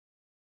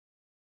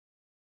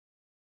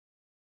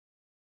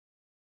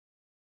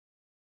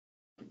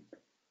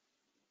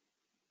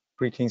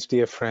Greetings,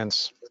 dear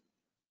friends.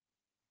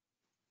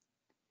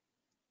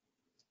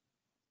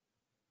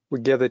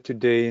 We gather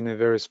today in a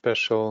very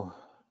special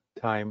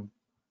time,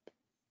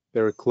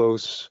 very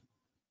close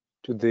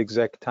to the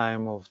exact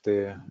time of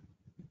the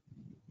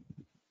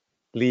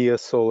Leo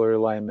solar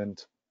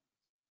alignment.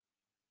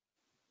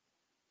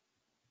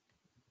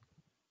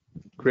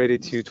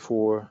 Gratitude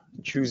for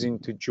choosing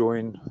to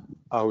join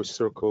our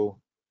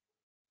circle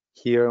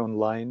here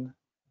online.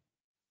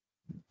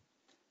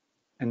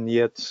 And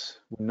yet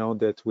we know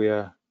that we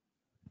are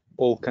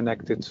all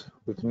connected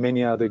with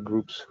many other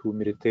groups who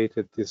meditate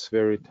at this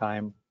very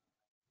time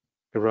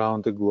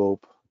around the globe.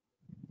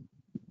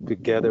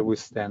 Together we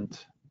stand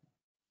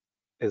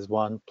as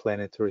one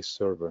planetary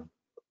server.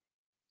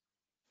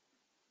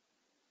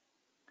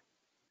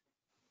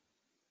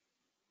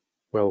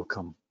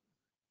 Welcome.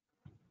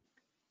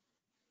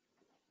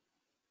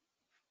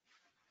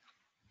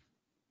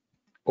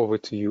 Over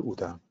to you,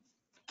 Uda.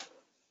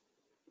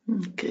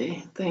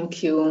 Okay,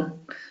 thank you.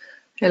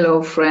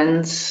 Hello,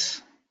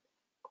 friends.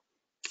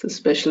 It's a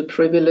special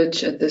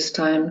privilege at this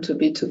time to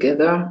be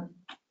together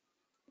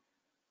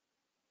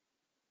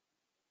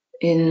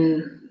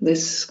in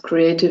this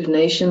Creative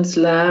Nations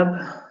Lab.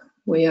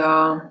 We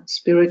are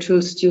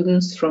spiritual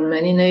students from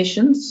many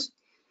nations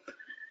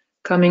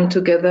coming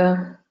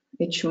together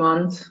each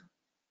month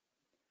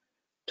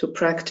to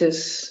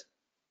practice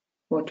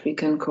what we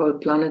can call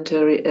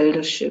planetary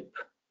eldership,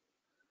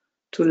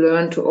 to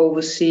learn to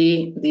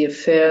oversee the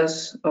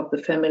affairs of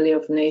the family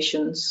of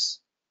nations.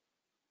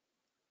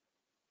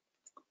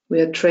 We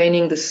are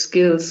training the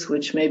skills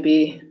which may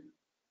be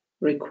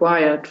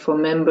required for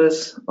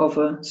members of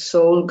a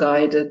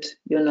soul-guided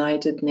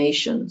United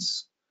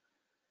Nations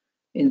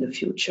in the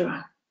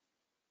future.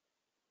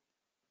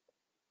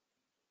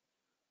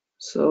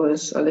 So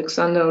as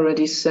Alexander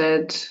already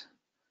said,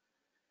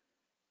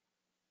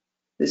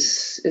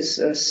 this is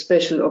a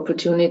special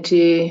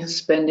opportunity,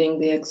 spending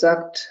the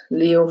exact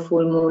Leo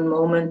full moon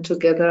moment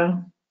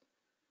together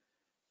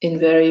in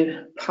very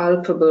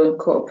palpable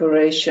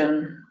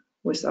cooperation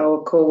with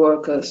our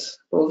co-workers,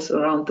 both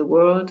around the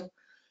world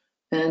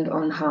and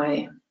on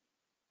high.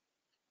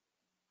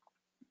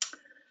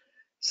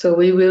 So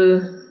we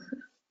will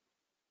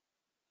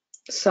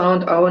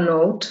sound our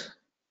note,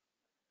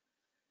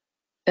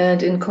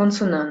 and in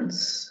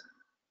consonance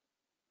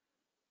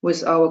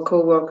with our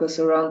co-workers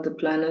around the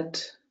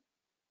planet,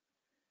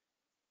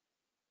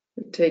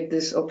 we take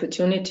this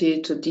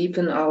opportunity to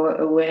deepen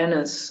our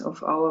awareness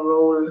of our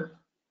role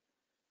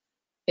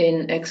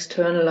in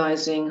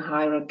externalizing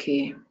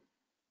hierarchy.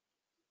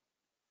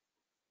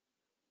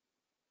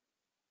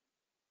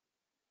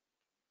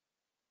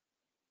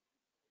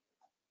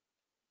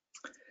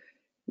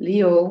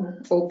 Leo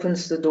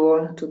opens the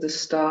door to the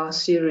star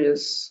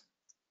Sirius,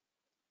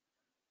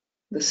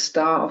 the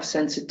star of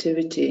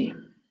sensitivity.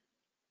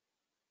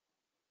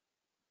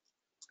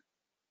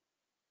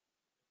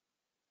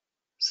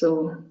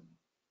 So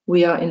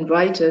we are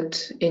invited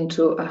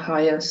into a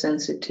higher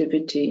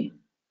sensitivity.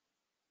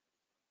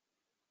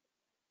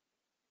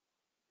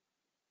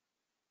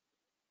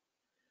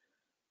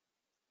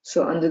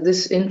 So under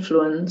this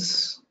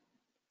influence,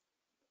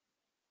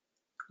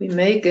 we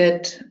may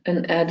get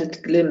an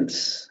added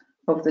glimpse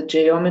of the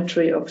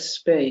geometry of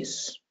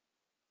space.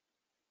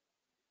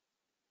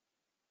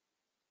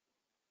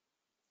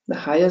 The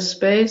higher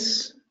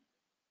space,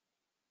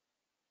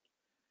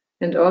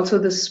 and also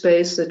the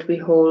space that we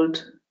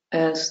hold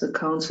as the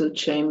council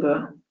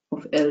chamber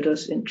of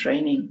elders in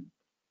training.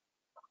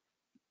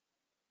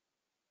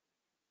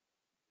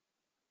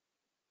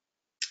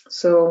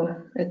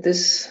 So at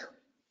this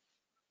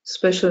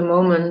special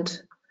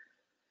moment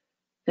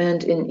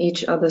and in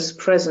each other's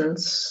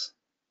presence,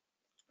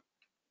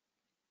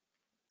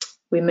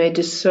 we may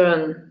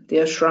discern the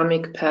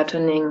ashramic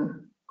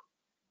patterning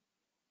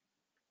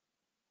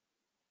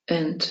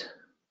and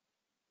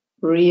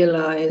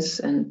realize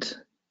and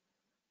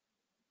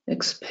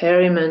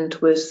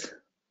experiment with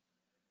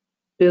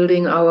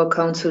building our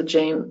council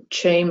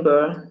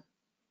chamber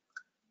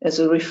as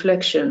a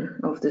reflection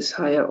of this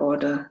higher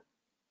order.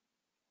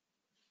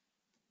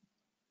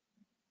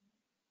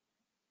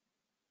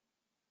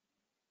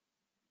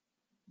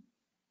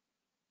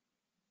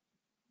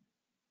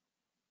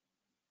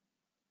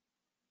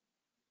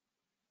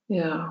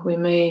 Yeah, we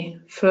may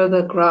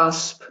further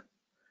grasp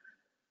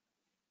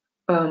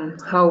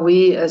how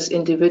we as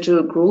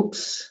individual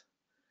groups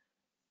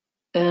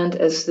and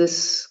as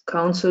this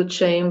council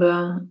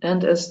chamber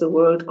and as the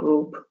world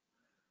group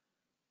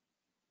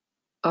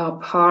are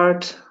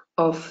part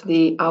of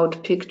the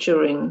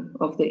outpicturing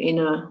of the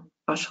inner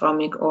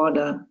ashramic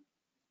order.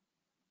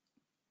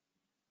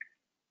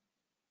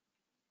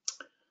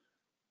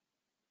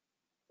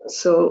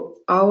 So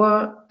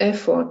our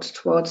effort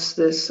towards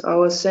this,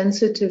 our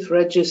sensitive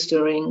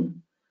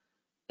registering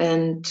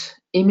and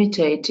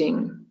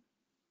imitating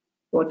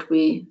what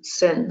we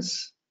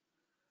sense,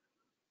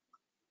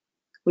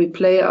 we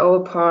play our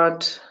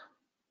part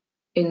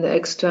in the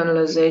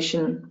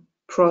externalization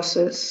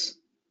process.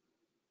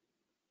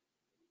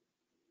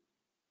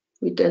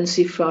 We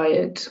densify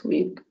it,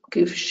 we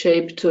give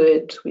shape to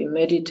it, we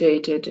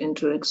meditate it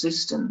into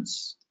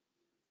existence.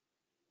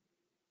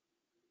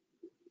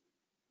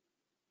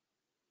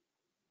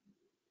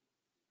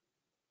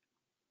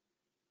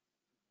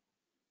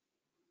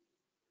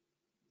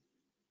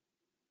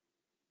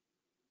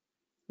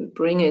 We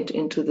bring it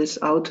into this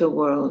outer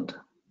world.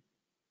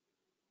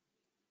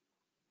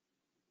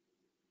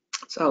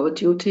 It's our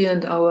duty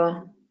and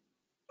our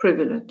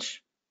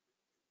privilege.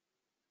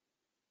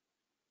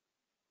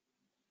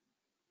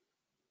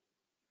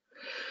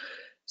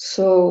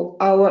 So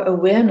our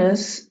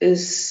awareness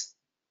is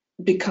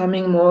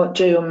becoming more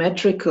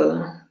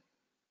geometrical.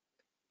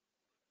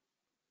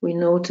 We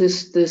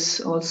noticed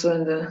this also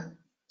in the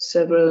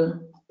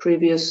several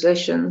previous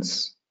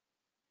sessions.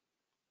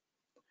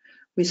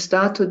 We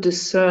start to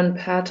discern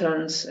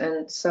patterns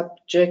and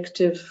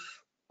subjective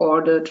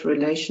ordered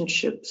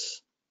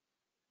relationships,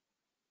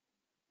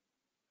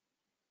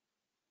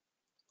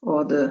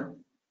 or the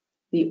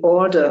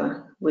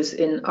order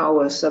within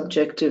our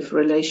subjective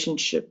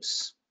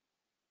relationships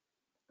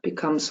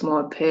becomes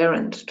more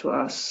apparent to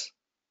us.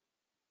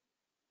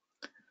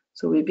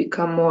 So we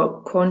become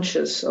more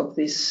conscious of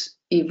this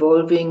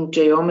evolving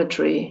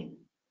geometry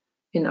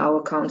in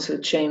our council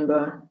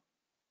chamber.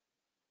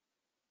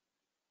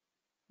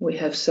 We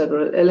have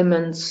several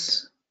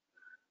elements.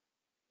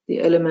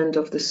 The element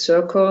of the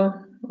circle,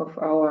 of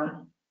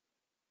our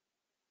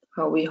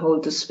how we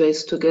hold the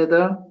space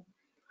together,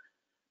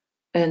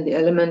 and the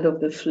element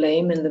of the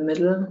flame in the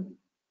middle,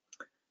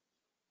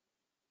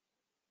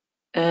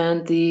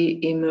 and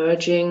the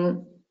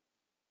emerging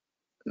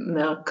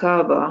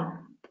Merkaba,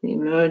 the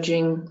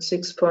emerging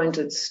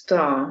six-pointed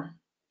star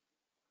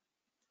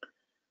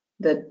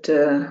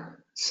that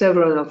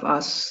several of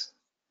us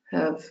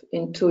have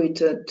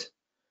intuited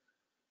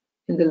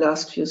in the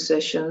last few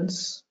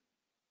sessions.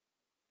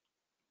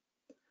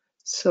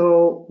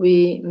 So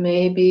we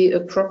may be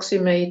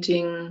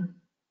approximating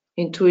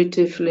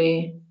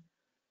intuitively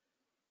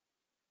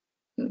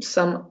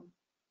some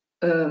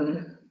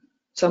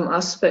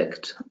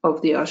aspect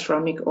of the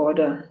ashramic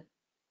order.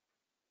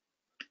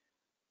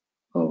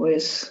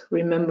 Always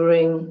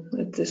remembering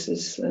that this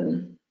is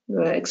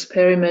we're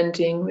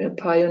experimenting, we're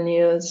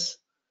pioneers.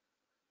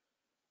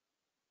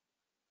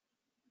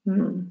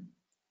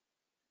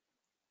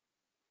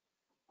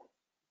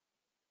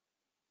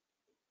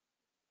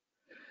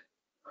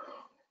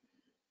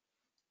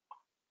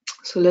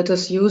 So let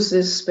us use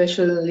this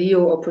special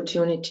Leo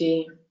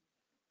opportunity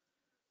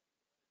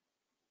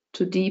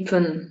to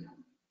deepen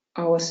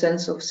our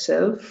sense of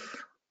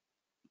self,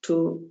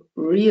 to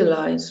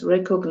realize,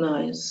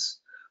 recognize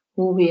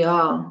who we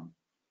are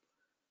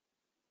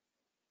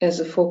as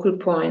a focal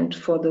point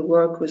for the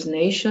work with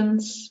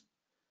nations,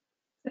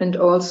 and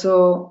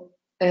also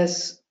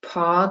as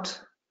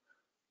part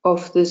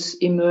of this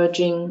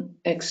emerging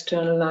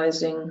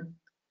externalizing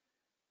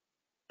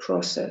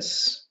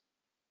process.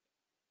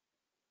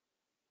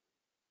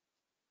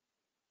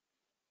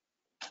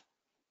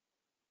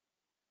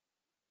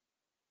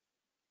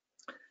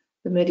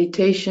 The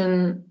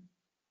meditation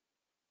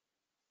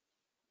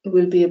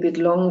will be a bit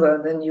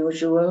longer than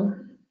usual.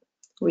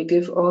 We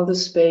give all the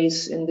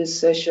space in this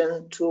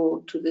session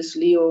to this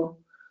Leo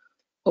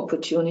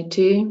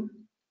opportunity.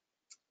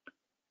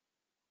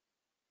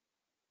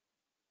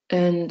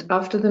 And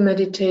after the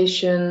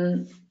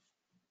meditation,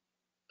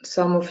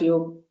 some of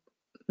you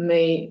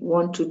may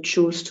want to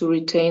choose to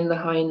retain the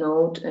high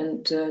note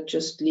and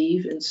just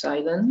leave in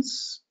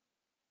silence.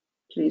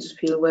 Please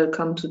feel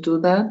welcome to do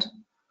that.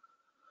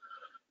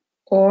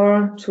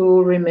 Or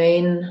to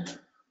remain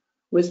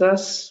with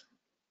us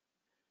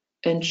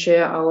and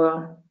share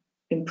our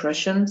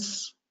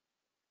impressions.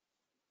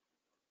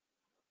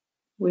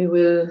 We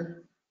will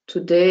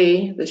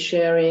today, the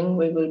sharing,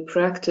 we will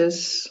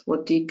practice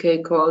what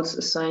DK calls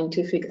a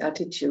scientific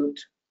attitude.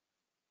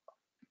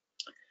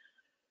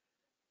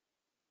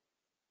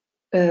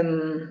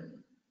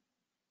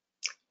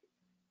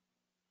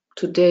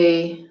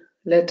 Today,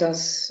 let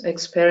us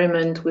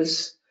experiment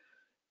with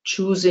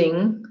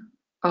choosing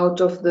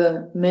out of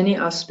the many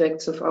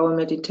aspects of our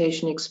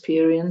meditation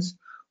experience,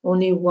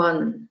 only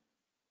one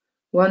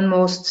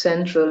most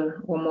central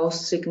or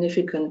most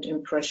significant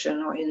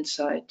impression or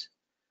insight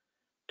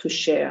to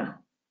share.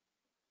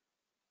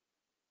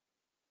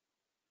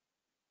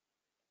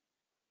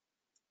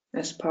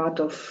 As part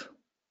of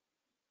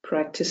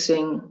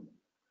practicing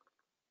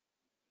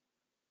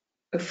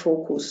a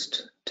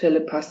focused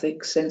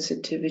telepathic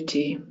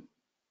sensitivity.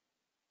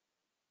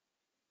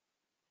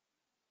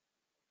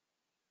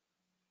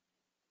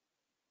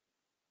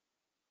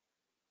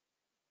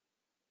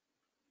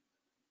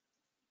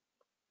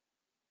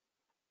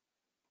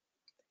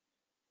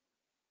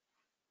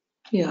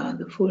 Yeah,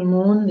 the full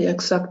moon, the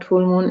exact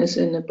full moon is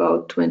in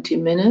about 20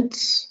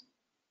 minutes.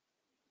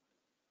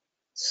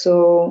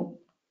 So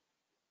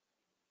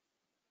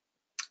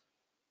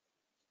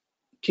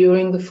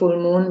during the full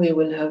moon,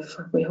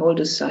 we hold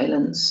a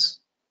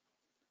silence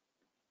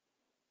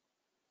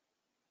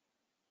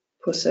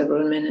for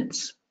several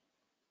minutes.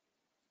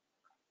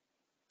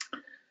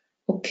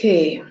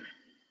 Okay.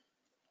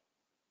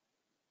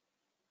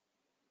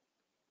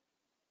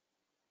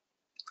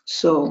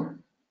 So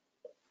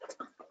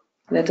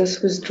let us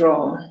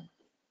withdraw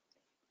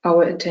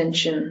our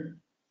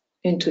attention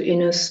into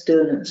inner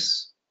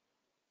stillness.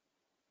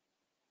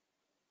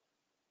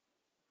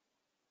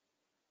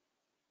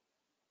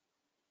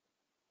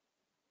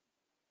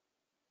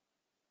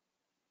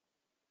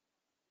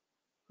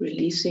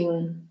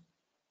 Releasing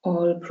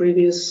all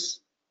previous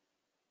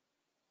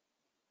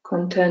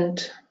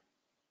content,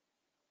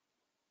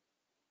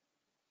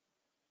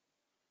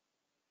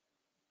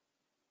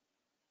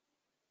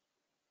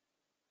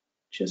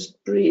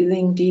 just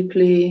breathing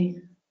deeply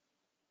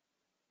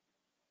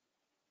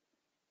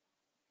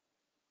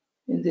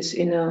in this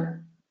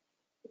inner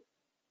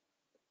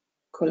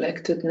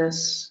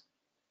collectedness,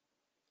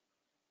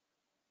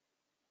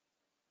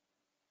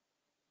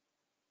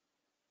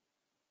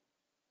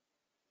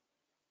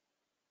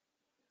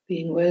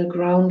 being well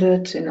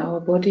grounded in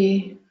our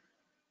body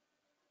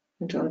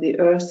and on the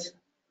earth.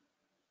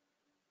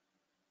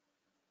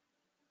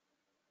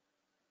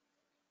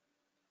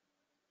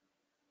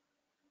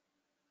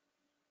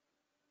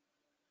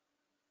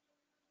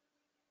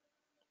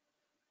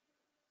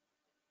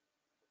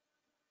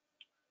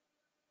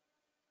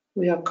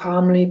 We are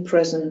calmly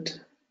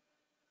present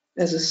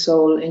as a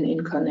soul in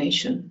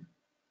incarnation.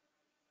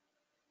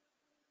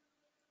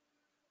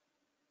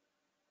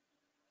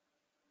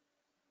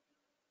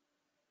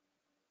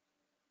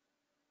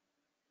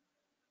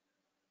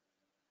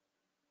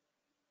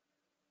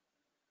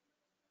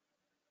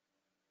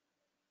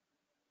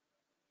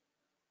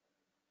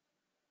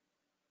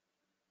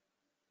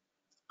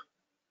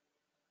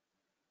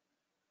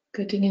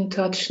 Getting in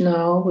touch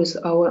now with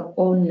our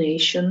own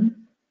nation,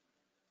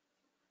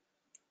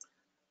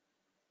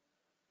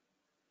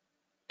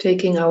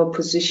 taking our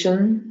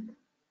position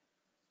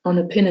on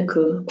a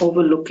pinnacle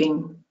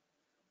overlooking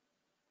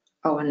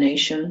our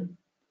nation,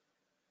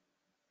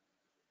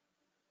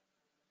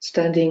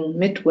 standing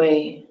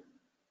midway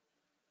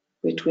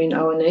between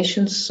our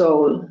nation's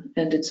soul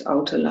and its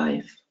outer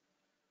life.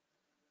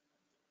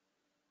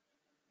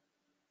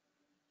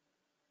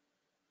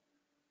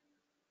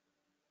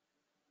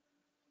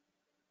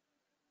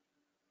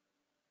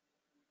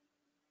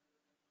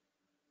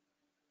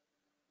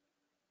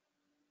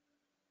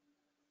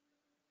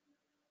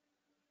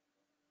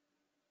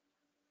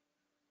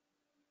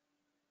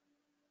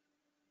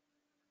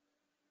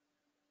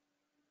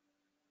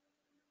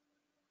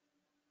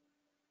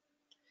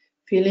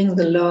 Feeling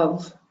the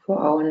love for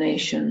our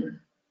nation.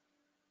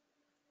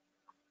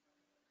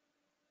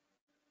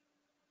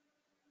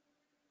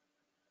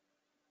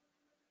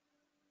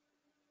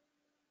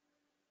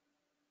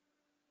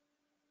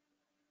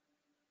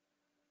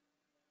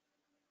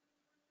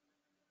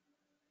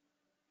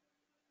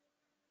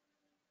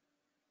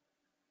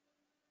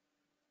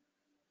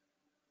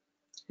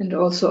 And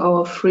also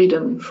our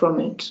freedom from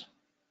it.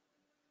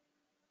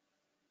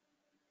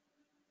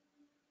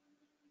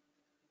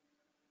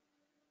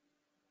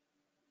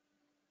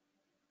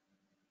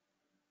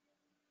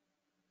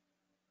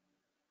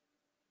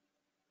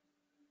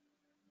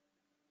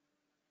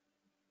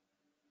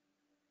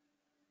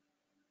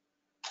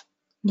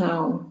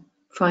 Now,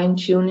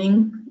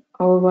 fine-tuning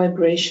our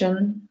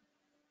vibration,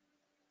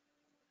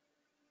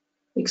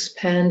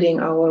 expanding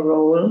our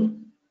role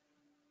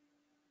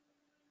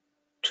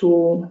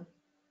to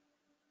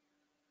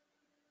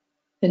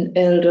an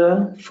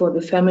elder for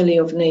the family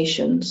of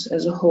nations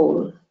as a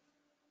whole.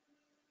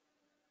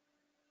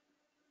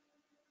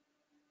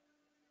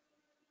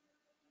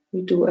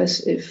 We do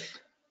as if.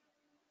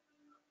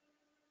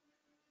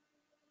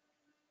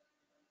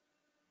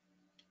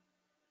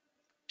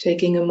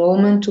 Taking a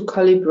moment to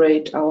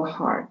calibrate our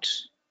heart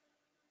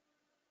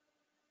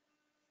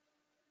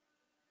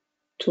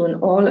to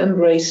an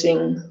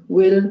all-embracing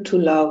will to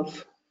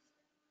love.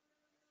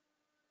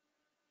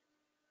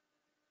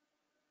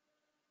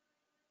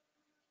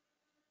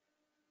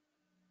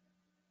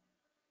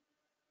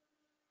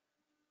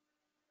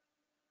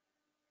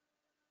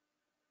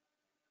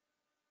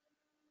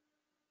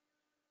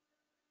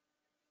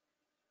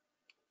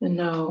 And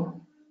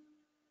now,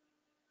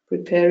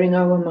 preparing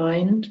our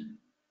mind,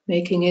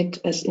 making it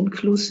as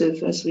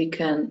inclusive as we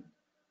can,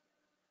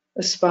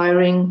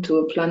 aspiring to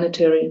a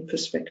planetary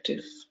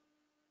perspective.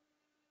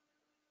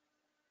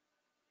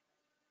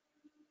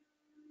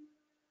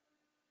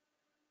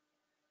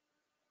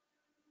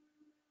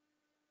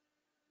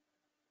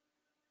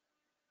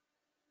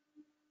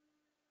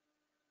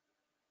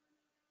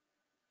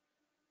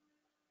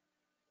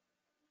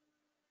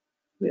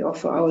 We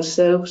offer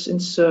ourselves in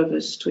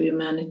service to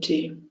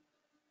humanity.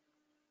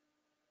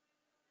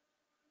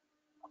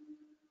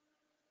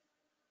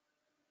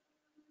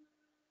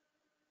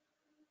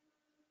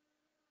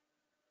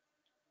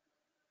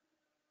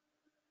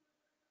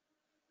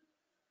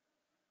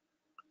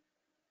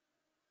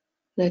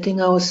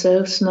 Letting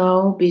ourselves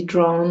now be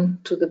drawn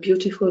to the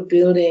beautiful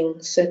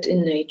building set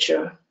in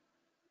nature,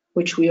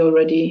 which we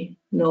already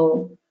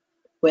know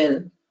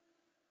well.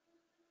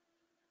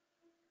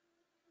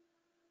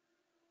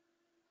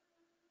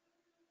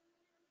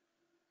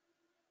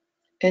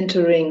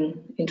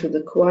 Entering into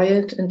the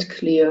quiet and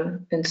clear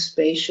and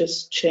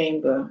spacious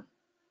chamber.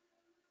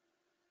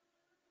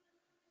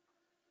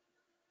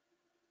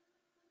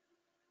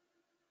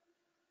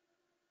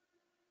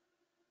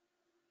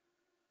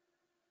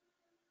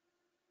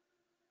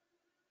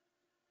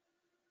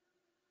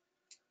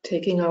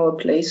 Taking our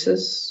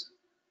places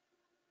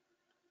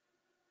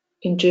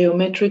in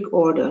geometric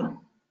order.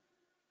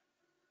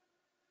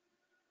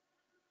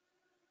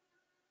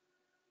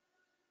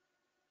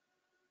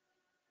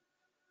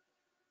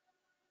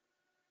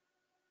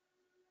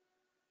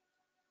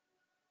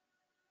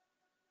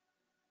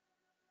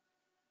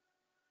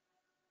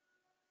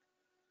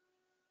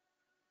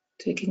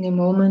 Taking a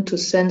moment to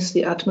sense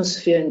the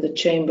atmosphere in the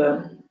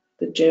chamber,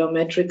 the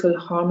geometrical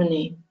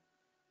harmony.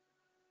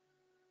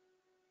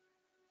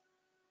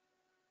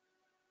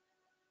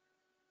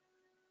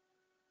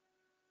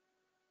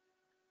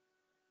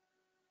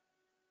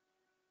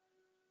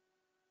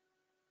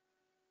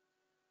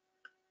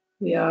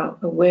 We are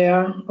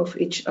aware of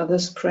each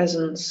other's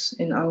presence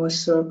in our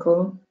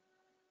circle,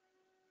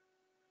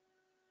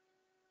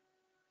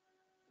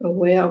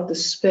 aware of the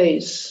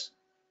space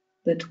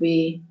that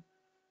we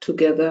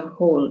together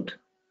hold.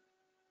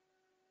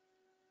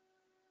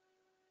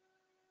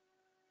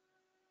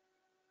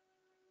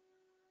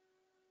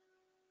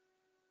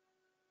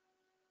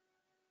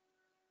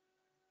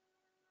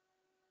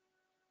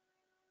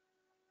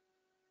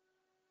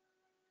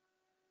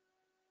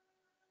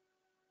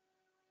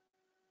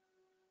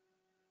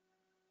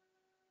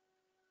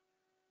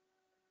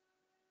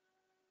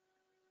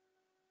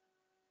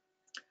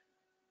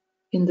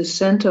 In the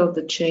center of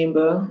the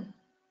chamber,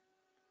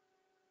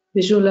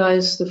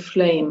 visualize the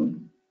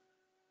flame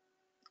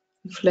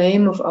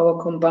of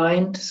our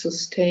combined,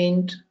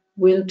 sustained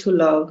will to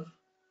love.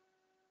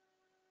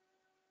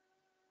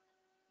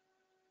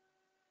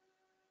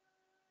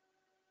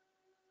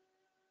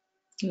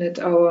 Let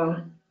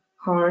our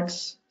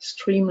hearts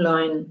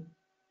streamline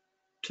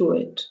to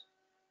it.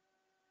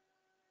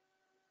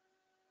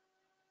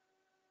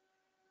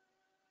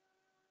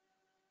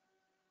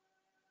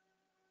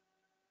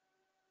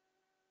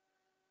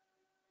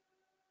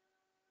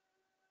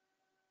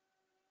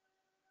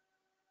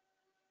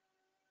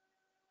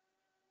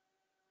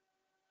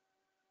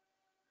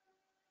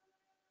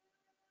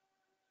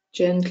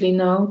 Gently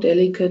now,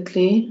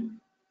 delicately,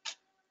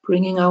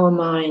 bringing our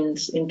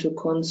minds into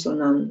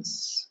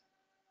consonance.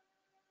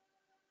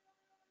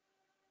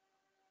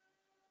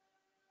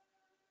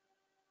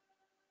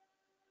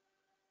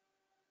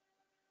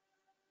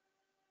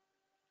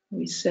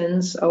 We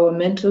sense our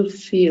mental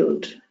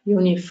field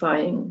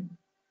unifying,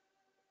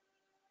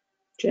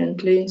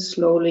 gently,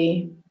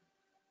 slowly,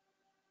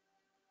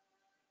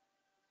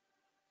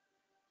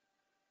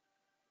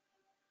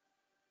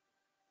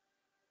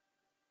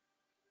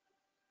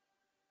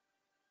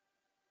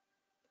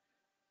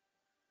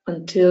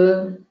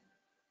 until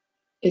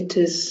it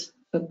is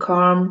a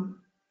calm,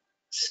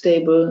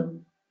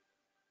 stable,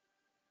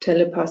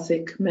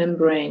 telepathic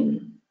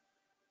membrane.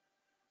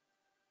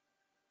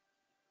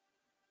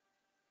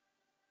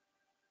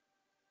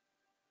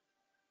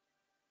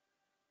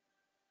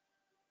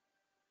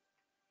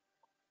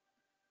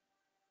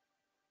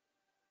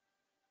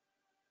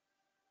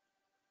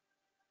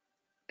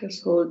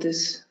 Just hold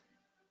this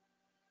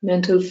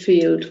mental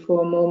field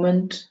for a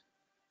moment.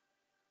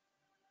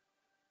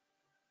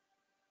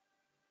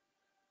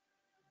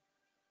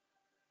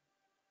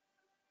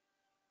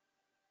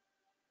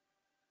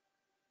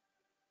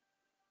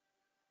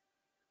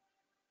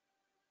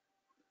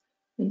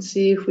 And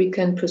see if we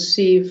can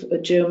perceive a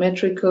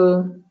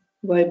geometrical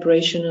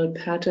vibrational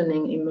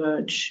patterning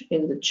emerge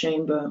in the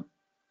chamber,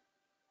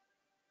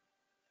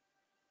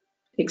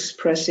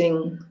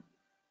 expressing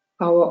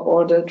our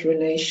ordered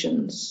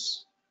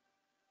relations.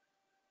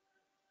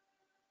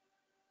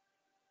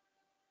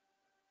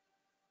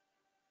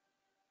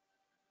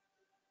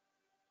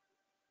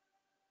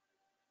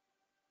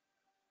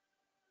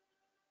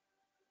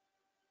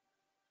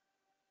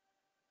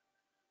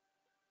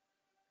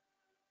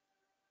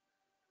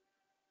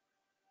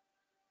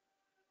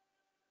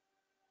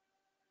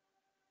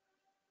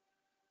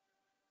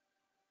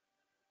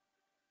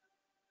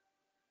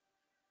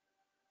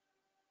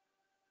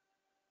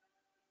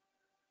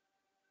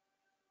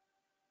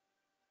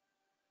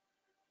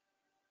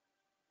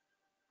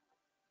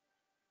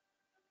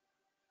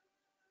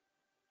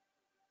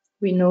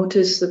 We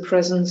notice the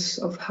presence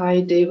of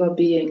high Deva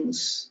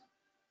beings,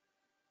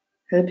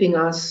 helping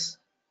us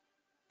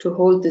to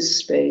hold this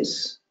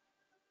space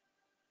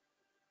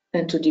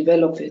and to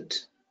develop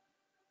it.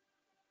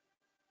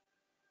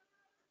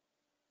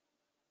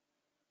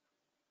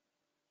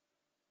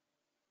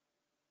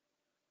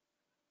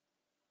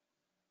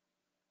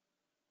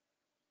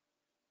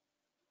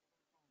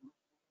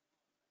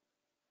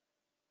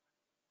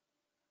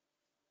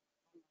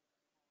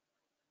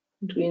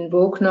 And we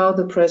invoke now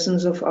the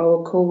presence of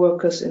our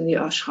coworkers in the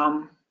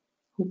ashram,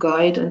 who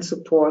guide and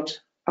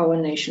support our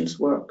nation's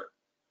work.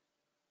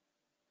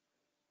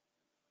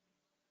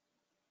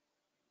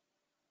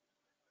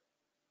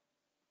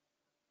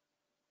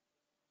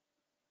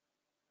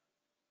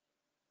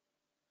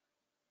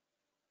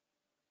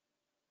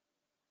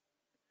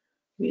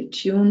 We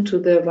attune to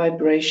their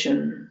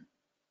vibration.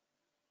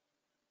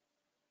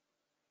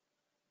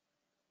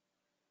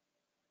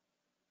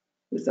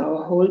 With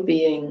our whole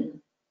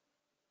being.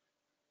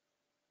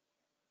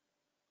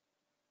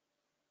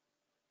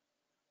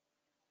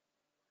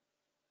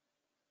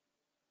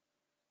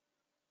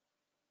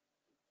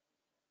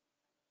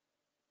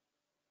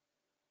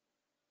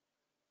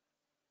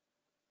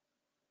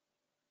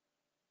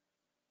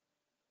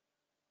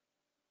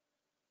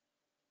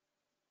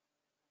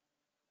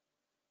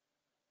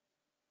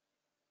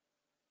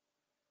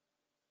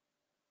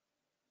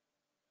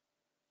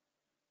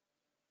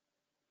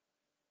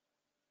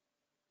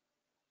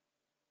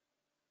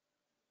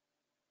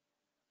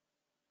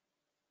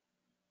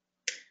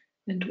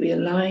 And we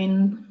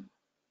align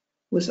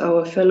with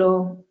our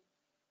fellow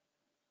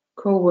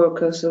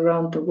coworkers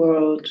around the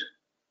world,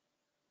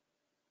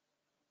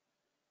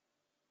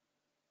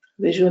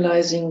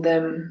 visualizing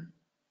them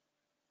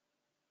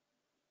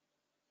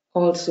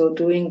also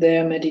doing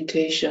their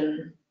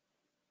meditation,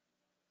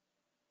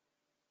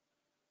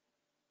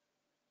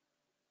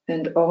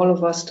 and all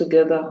of us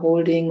together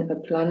holding a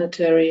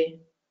planetary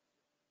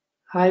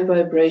high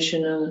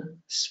vibrational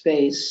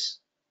space,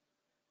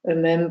 a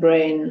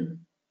membrane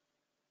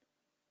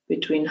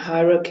between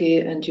hierarchy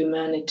and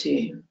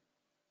humanity.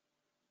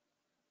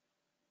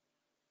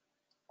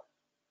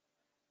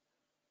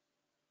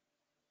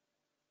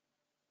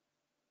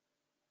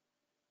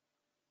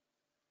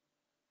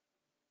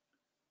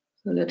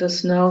 So let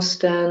us now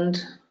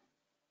stand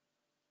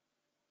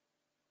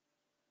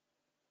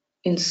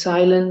in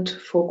silent,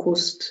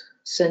 focused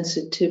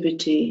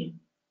sensitivity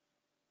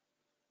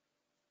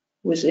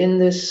within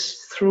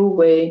this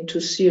throughway to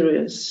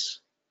Sirius.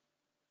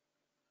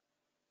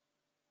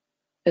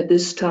 At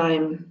this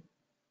time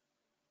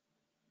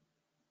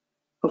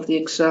of the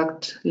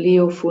exact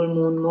Leo full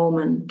moon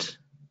moment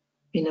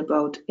in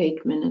about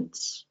 8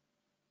 minutes.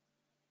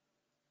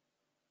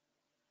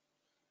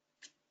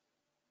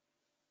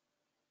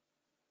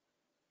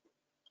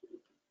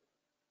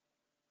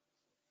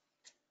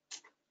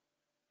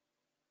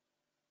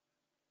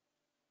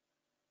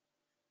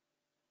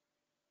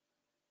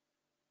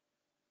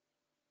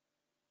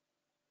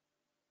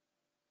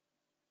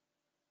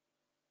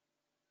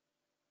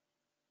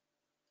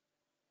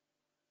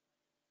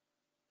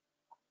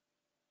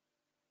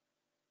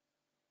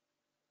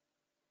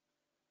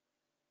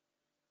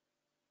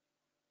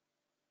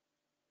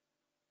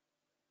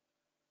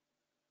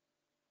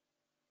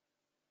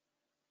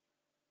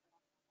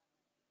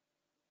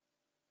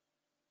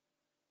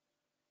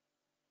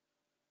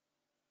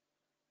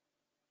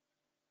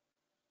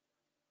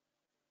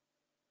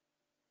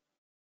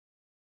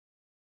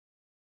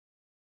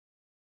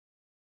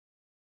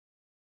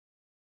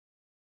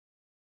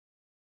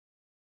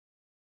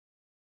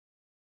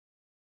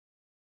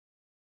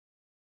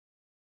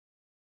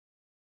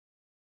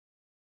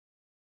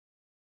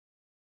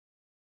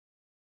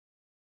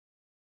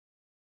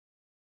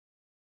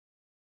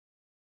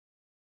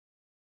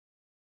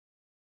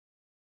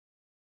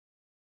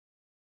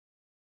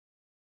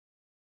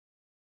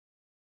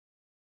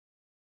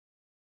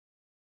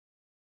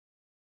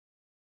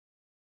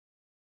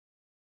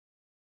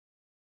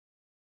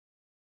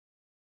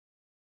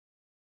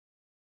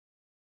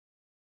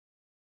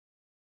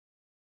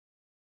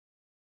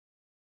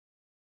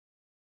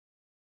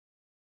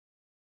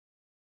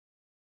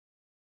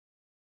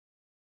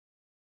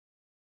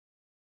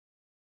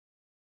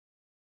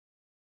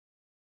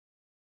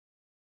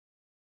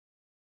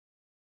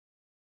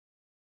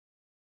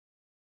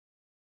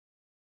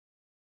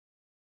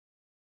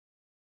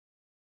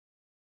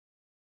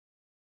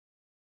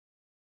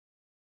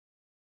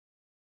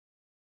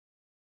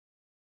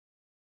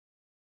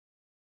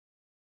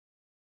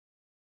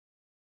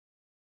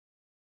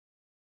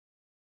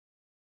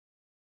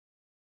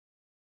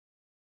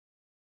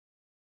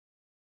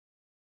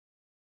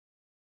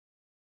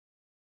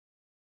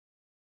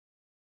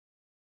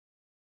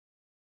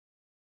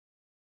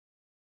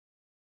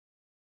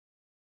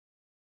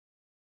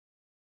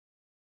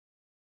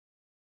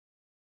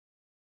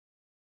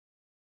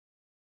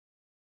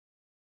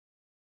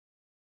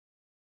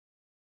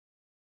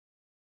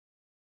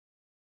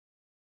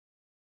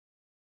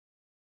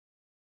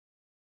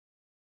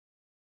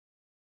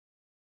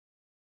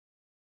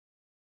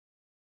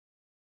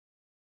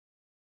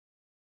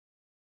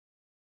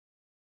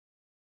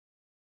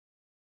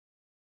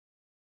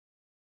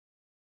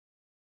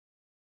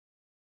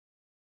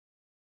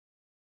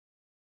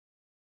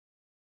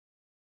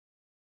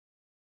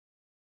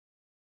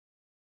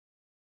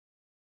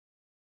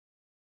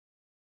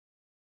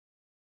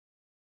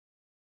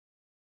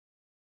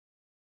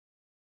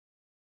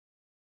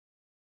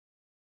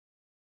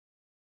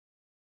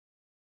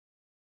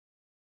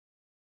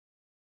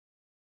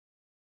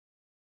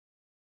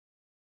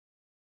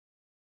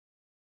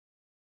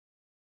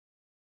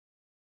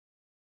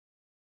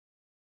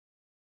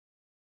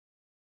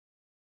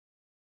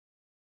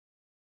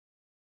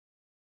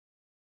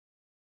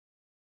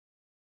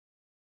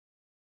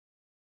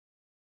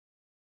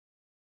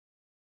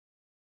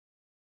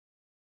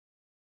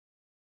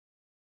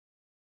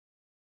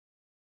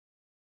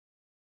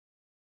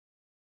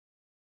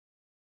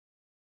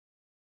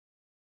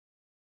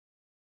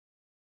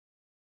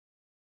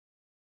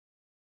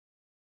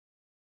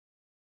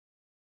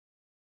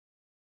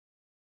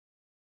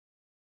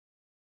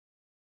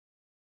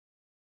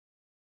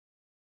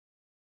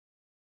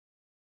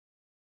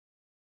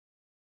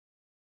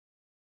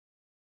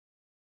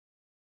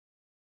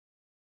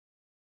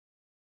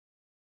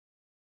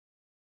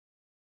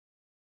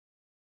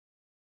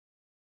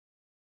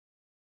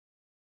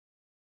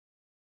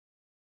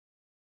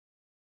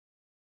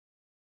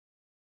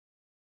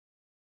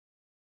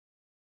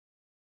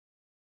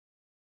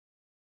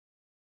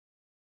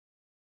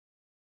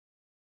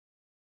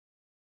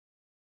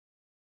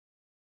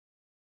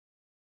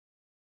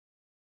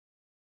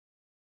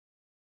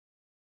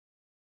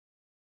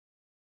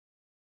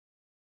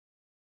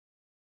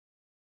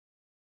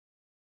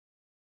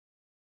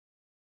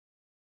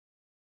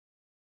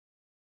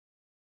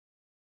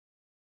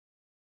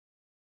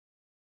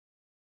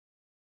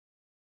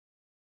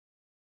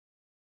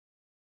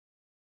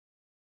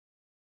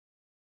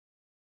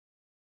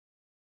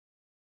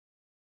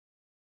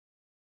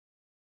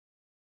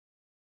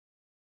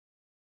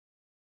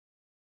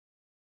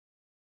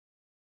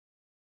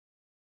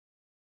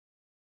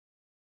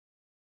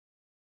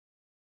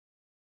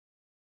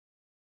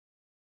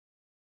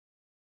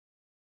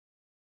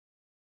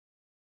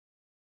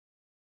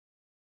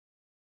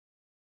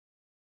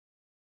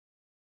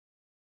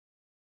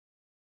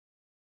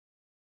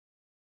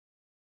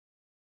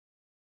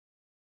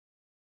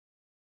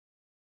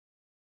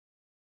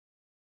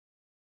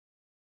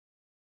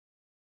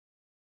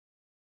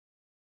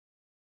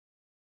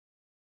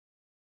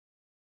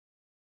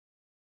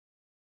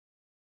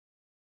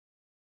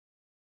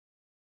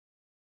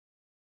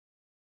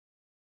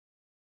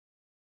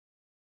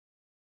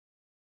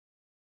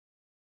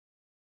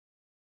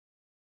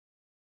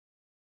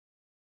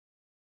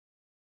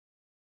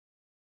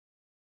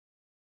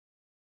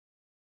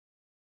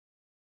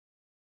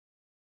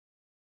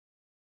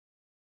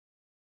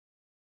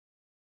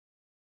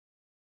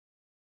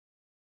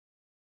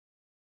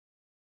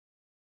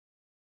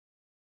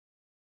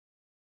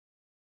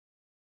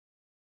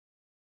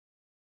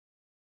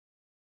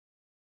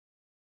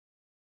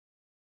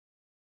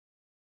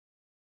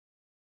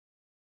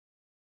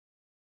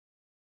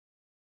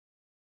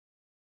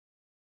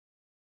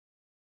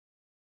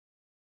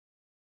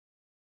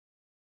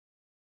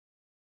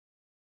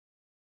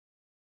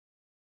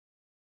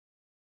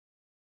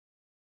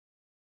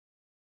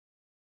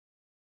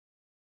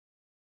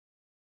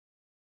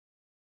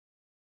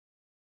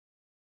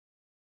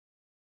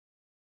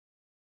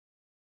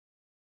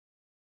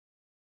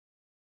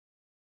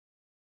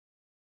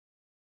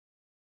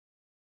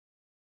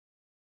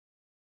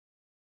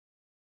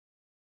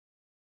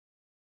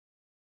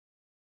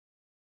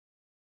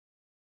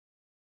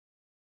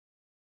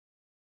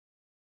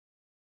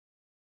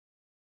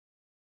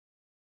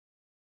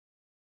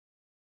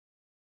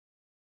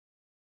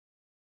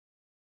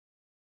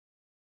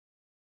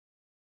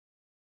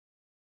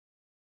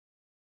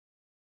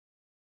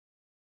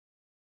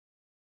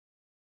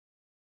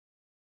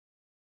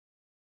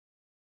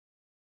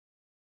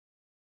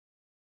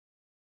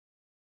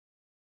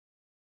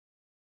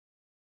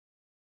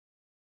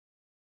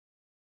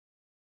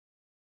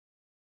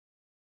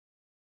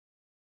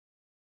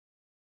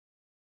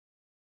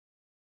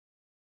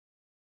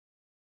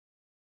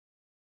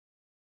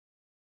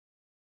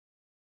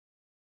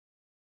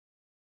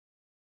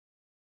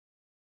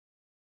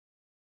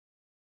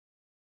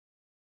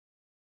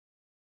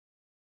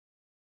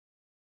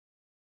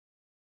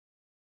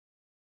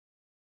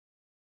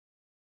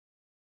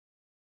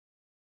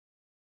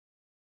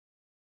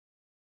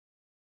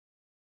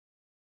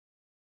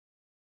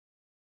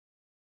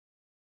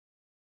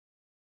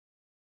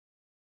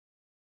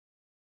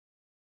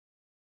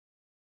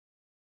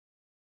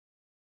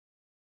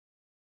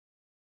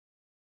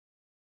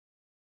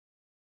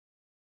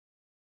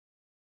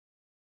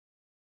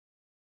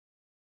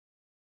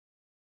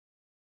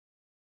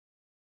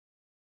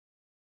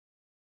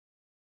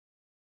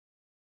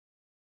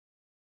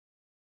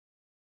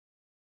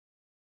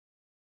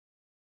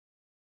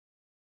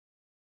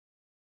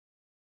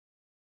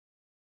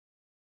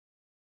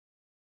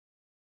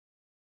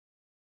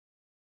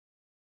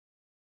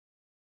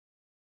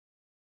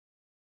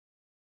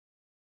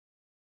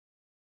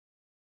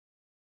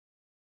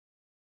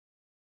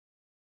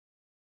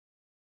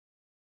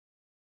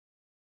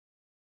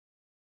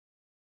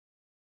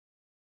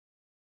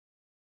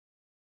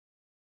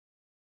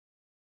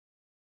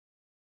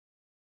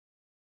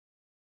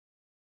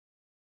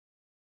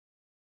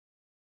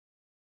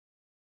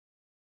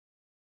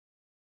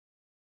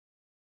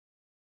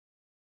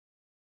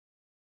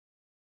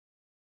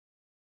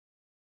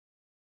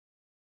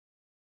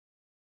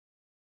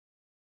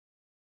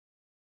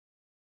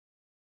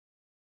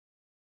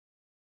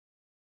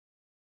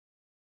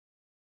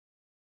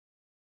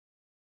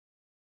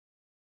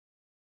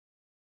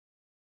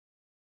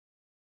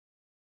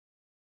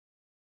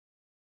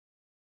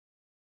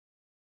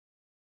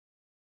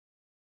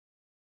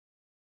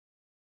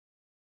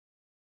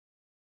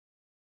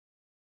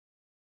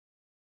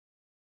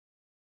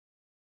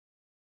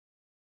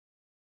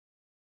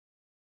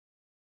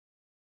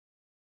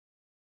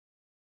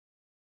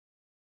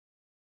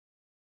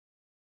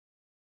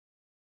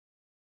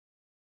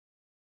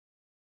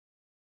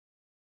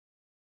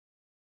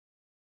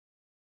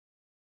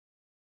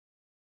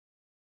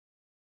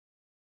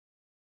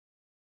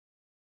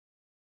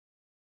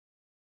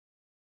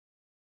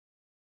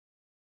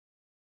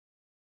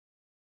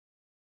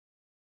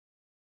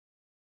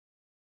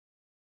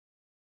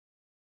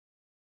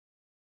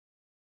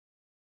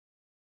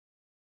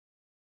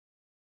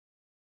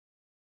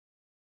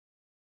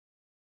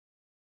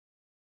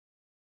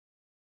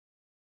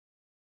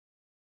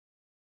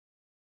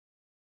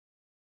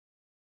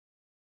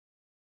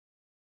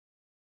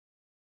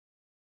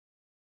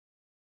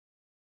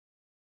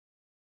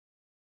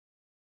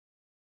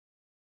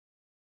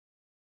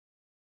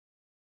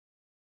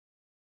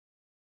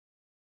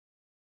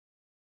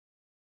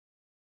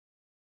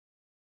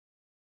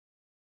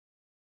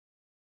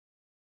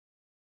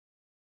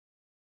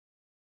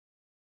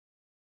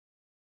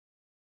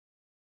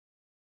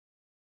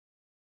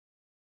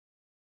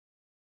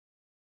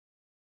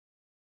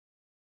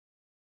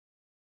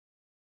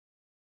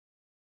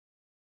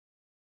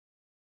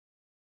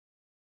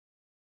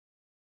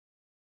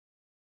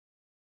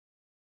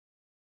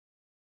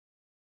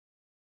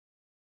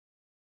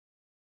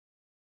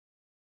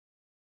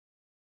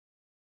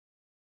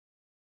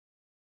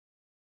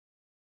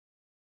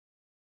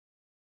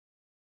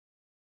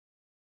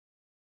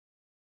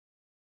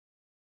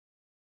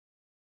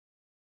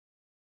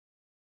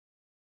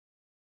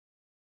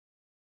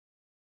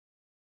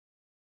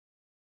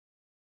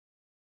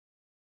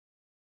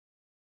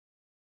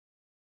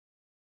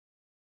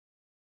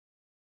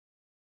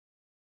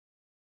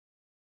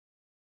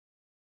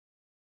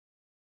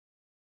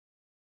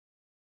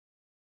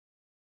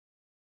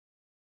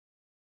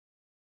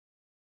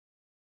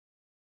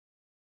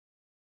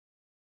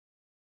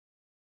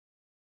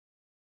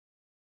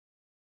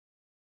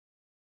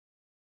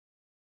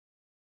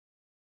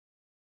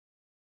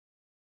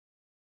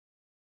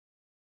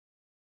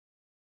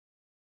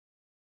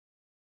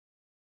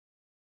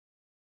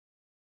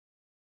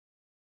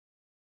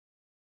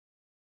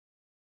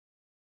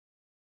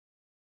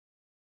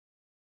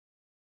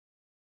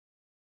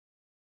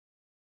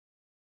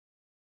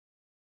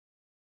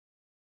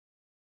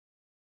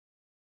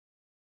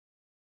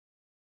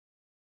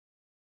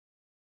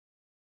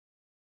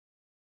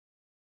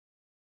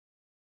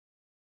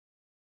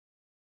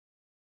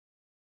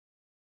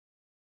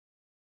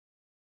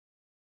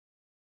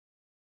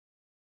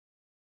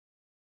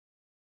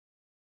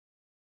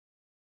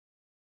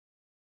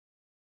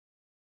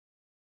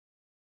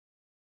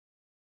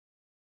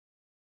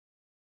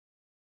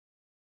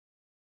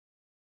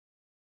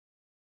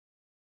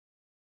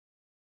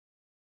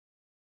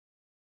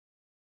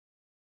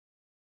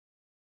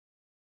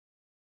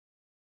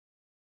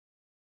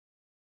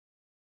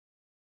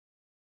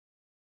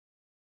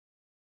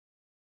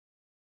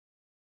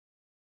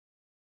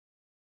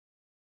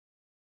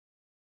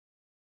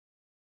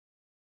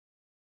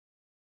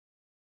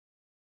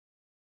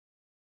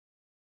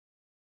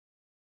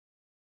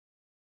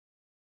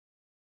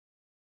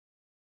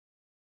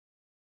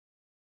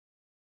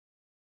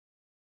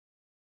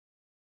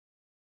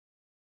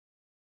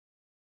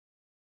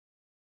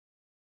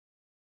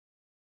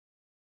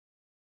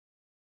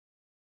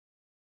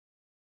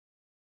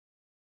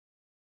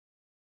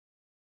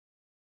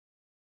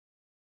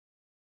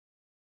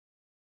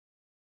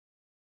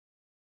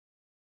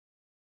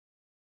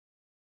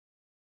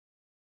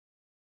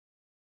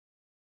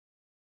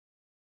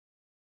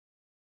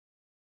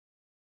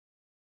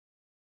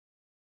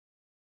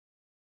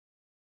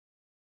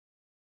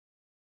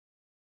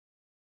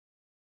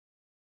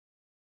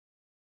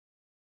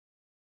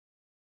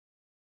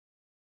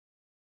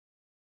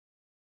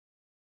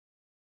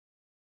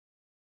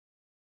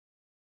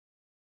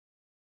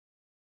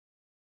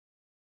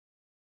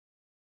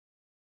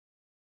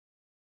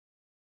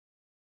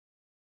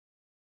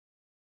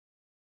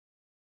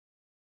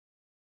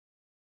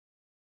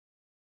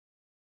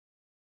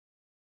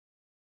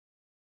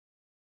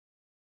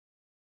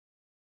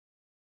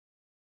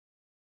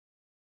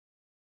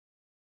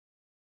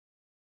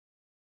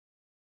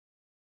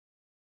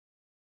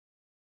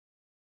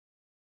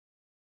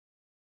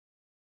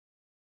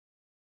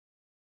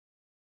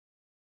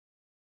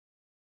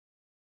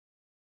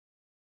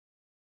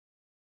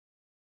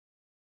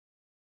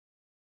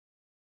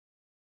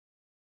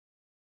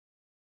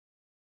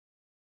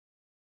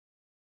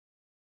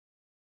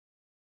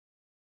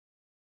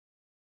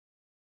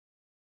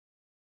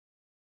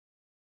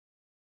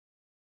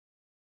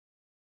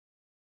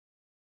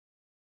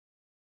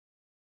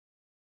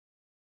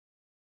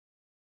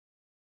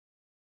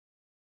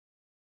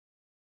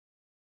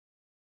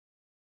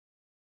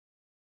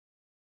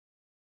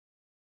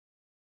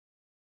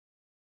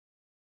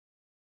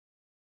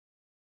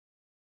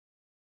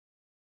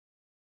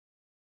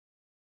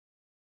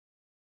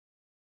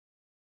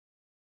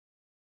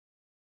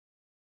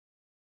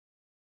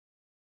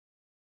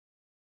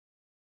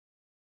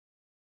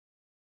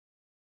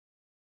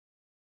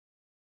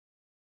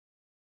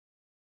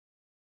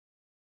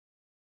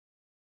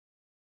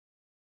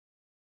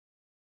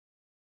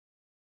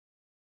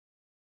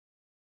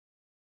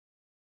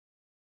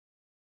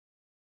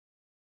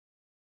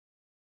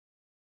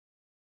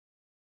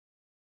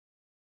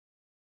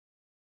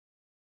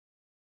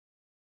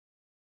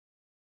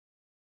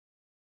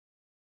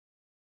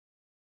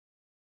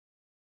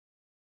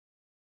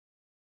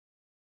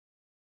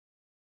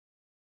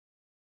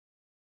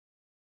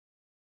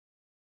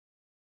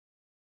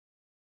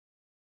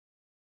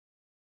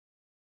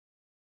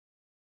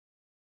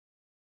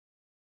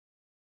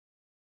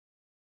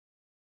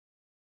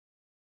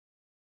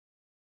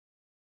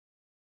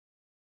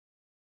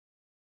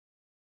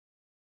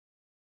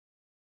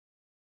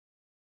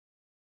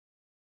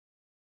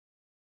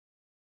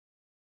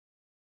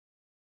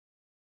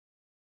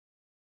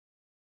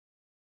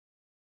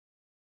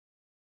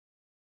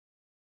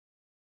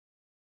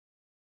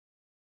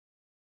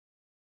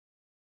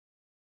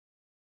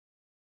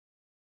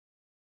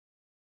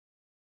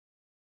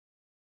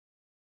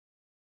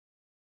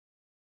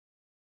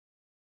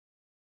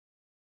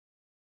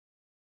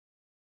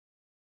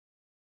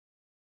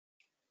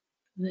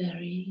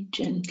 Very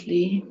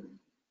gently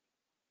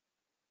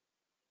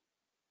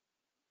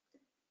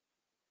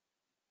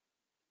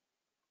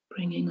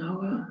bringing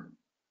our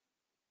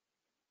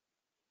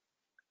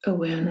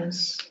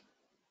awareness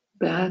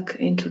back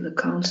into the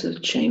council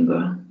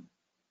chamber,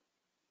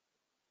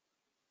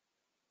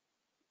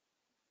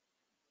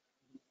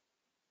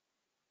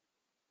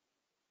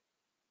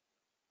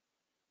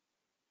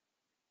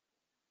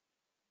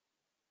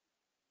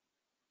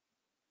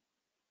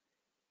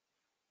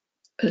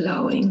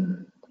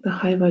 allowing the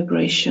high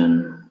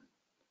vibration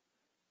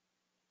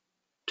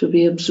to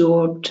be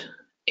absorbed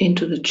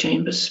into the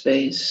chamber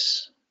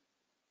space.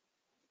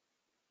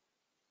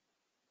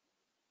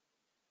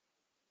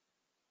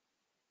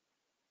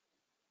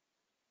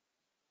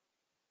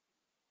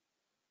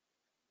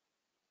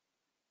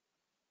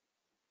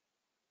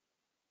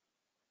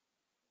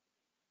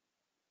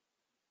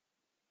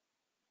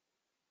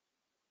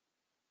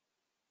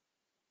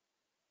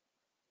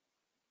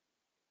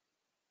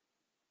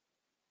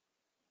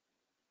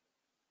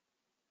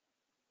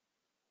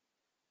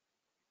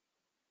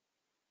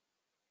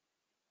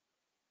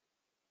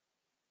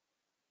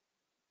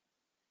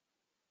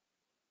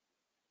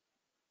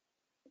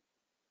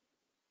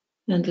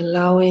 And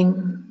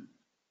allowing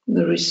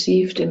the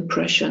received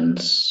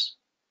impressions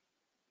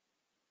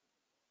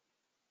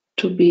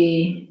to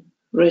be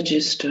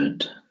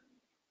registered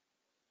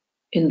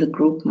in the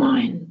group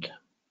mind.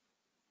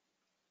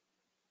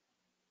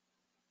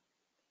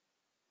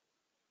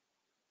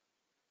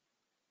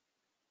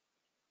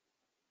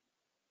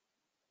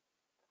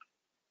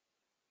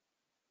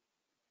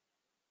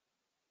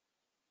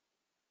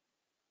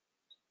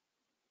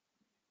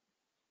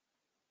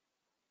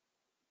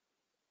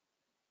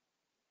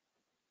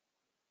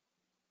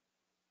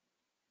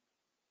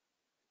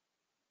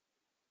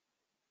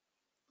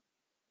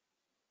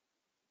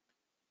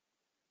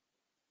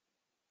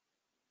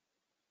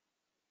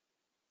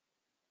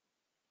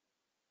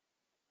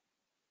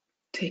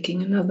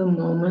 Taking another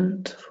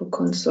moment for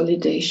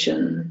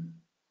consolidation,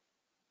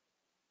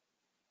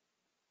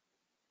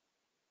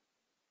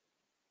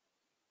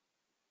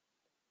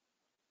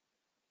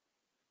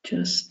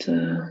 just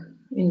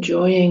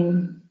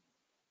enjoying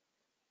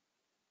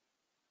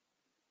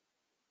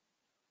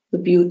the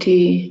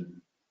beauty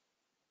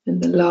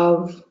and the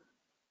love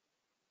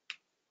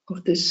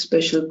of this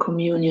special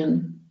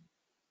communion.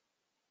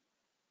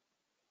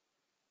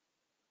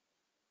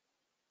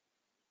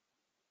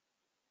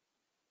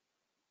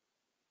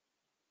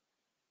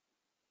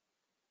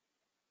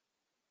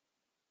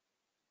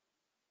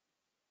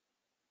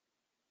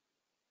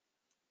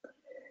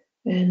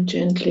 And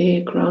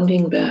gently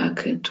grounding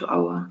back into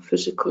our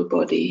physical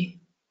body.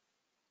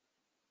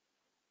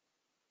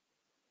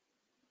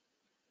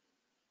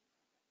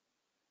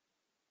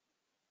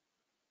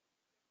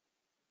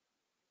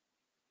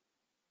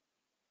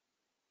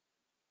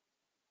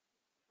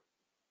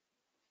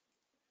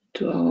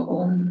 To our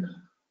own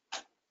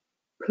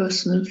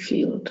personal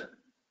field.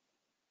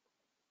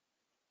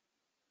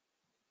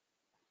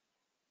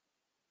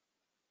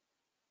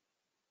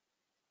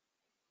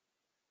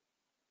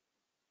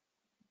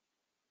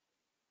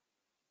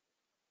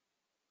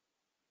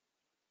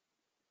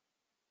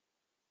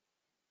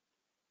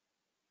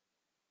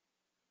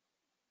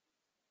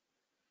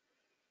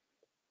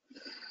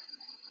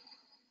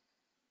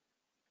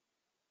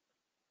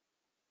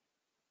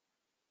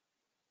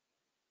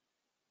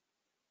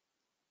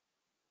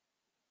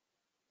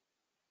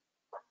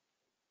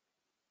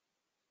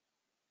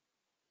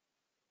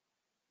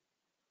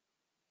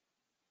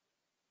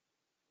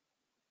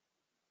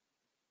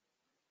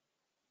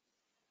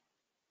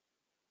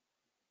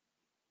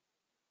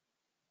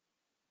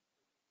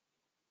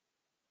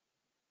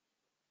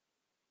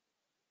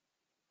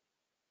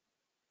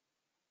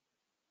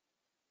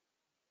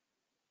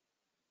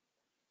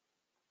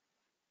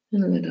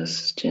 And let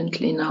us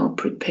gently now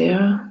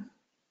prepare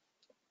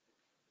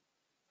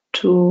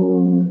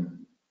to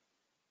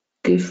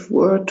give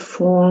word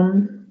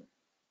form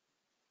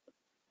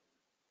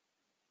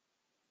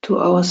to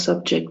our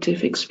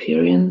subjective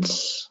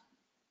experience.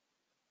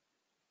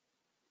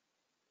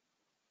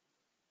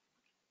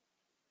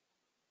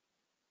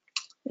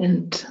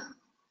 And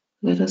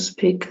let us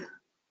pick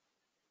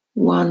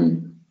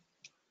one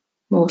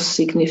most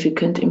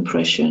significant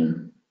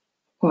impression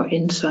or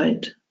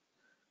insight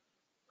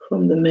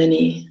from the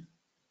many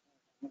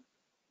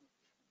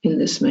in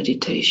this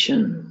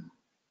meditation.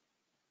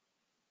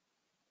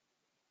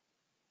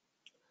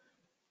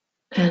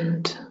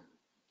 And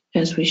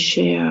as we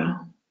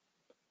share,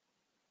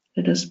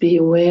 let us be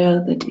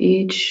aware that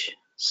each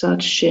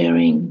such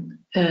sharing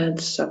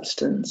adds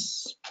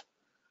substance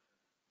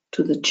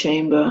to the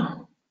chamber,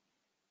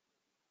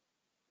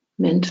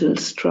 mental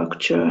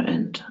structure,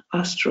 and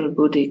astral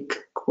Buddhic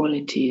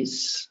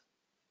qualities.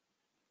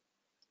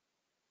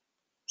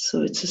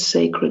 So it's a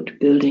sacred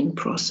building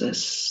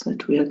process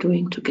that we are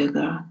doing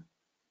together.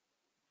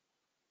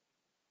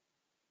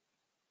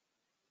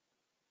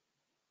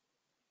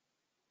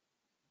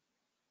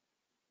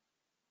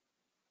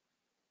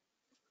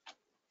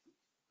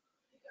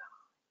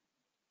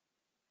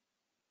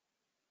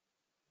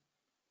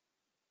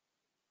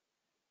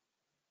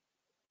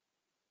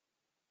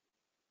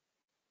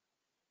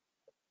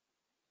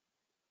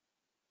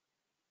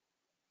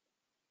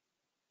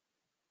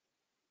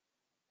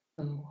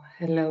 So,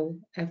 hello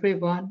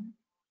everyone.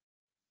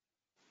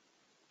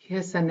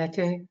 Here's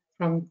Annette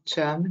from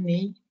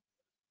Germany.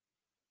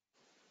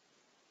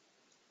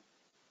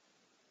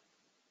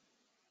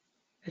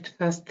 At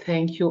first,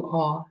 thank you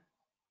all.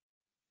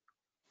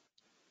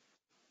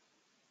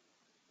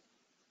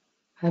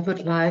 I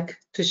would like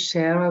to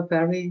share a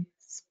very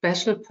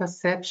special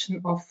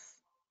perception of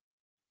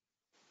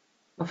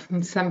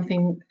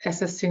something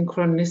as a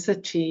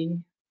synchronicity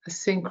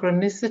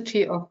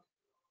of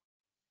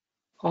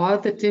all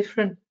the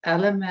different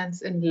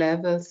elements and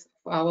levels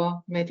of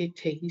our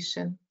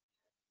meditation.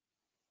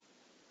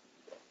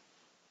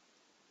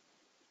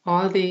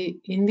 All the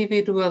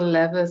individual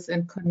levels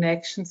and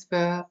connections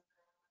were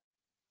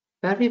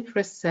very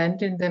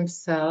present in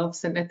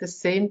themselves, and at the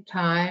same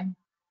time,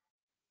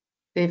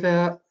 they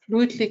were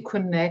fluidly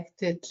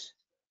connected,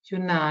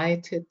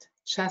 united,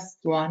 just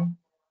one.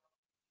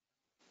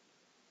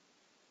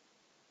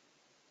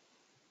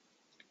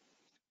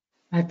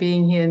 My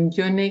being here in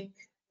Munich,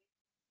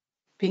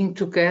 being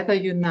together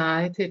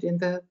united in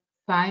the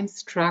fine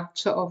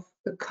structure of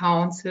the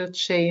council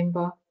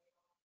chamber,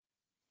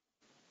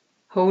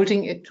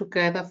 holding it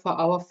together for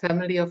our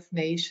family of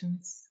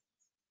nations,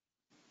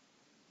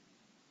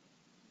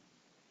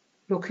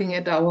 looking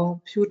at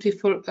our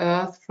beautiful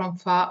earth from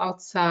far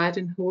outside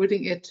and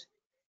holding it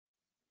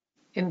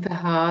in the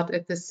heart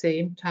at the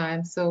same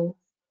time. So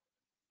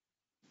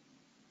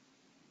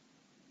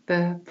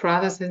the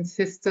brothers and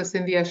sisters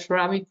in the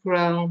Affirming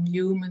realm,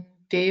 human,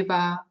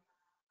 Deva,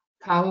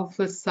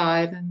 powerful,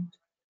 silent,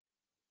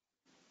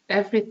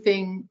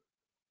 everything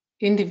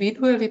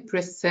individually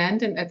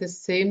present and at the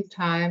same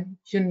time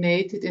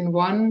united in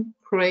one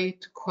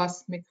great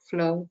cosmic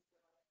flow.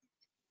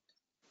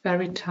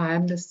 Very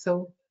timeless,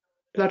 so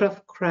a lot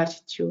of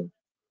gratitude.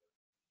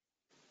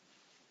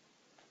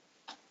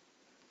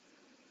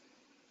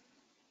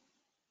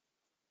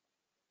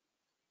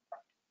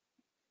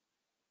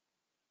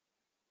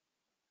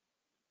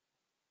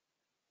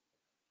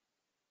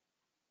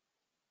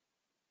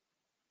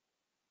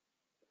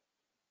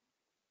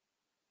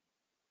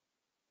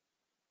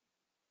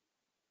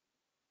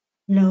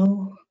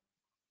 Hello,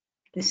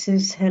 this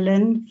is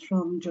Helen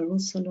from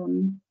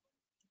Jerusalem.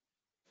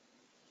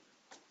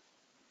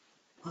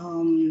 I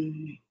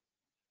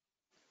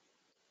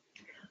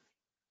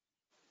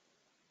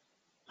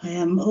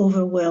am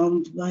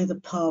overwhelmed by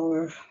the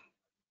power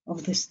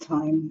of this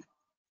time,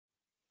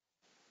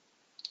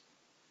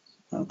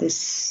 of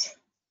this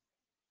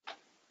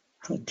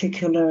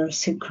particular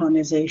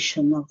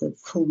synchronization of the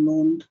full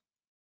moon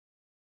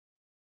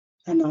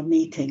and our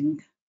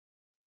meeting.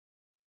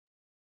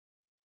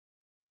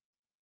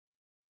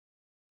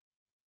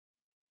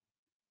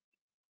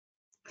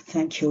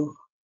 Thank you.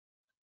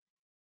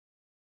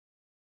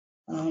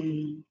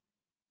 An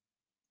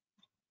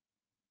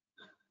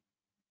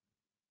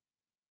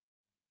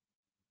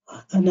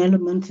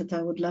element that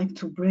I would like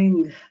to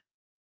bring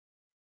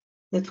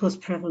that was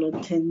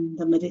prevalent in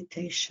the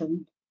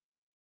meditation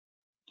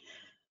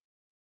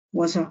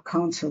was our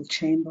council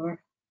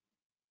chamber.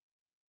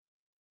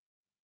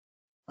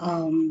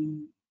 All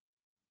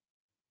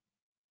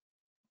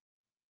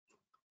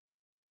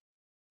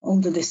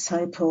the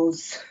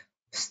disciples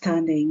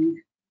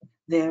standing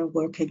there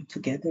working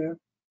together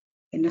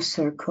in a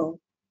circle.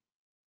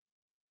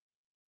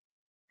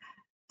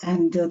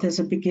 And there's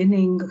a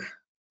beginning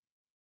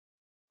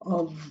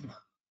of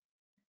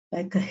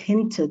like a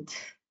hinted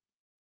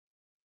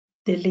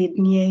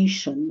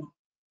delineation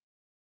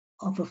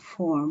of a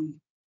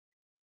form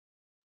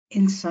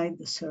inside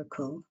the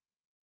circle.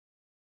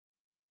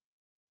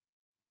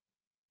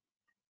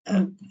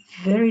 A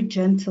very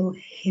gentle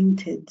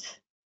hinted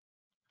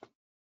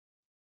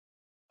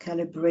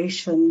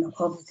calibration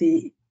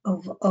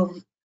of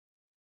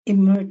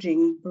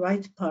emerging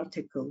bright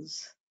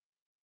particles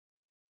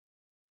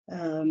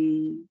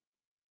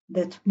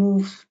that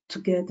move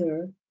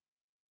together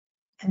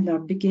and are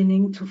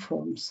beginning to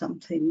form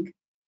something.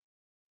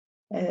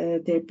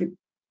 They're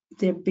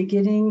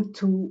beginning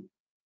to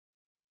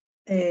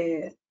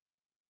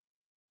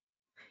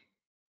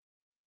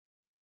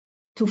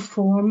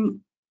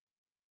form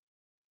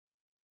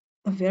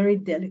a very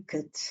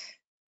delicate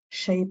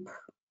shape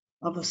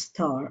of a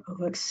star,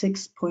 of a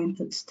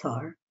six-pointed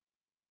star.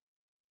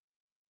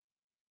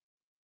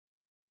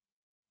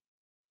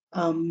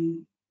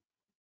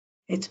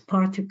 It's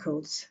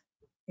particles.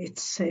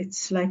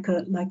 It's like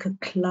a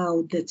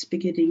cloud that's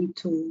beginning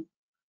to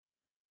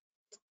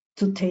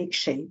take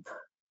shape.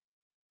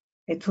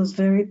 It was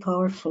very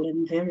powerful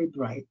and very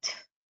bright.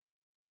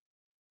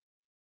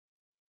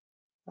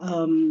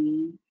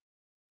 And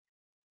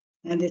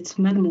it's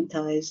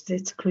magnetized.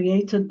 It's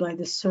created by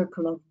the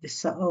circle of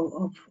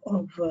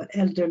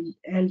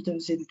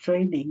elders in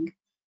training,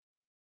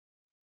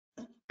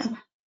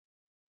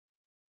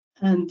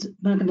 and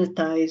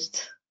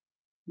magnetized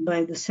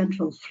by the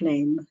central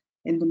flame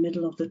in the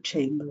middle of the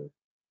chamber,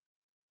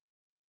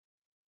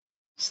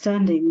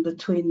 standing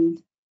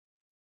between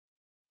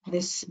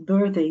this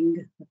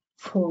birthing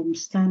form,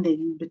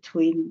 standing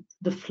between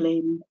the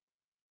flame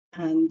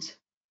and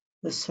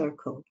the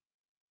circle.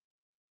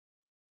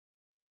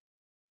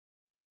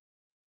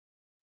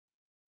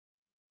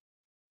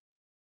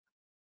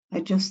 I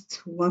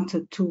just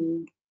wanted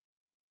to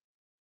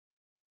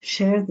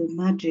share the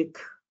magic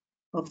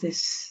of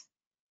this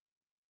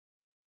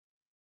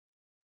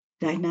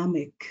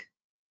dynamic,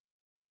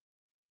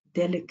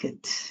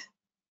 delicate,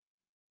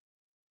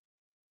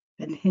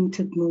 and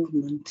hinted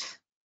movement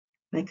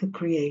like a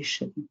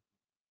creation.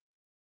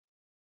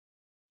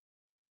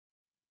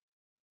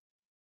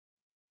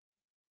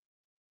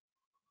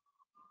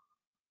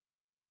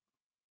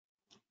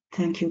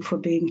 Thank you for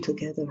being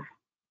together.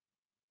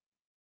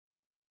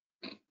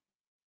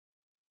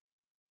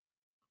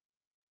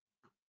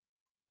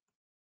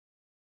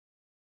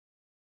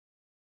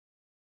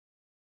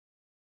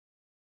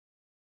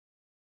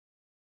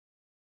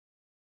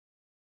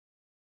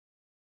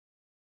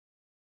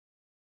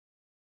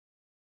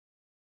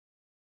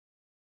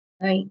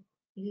 Hi,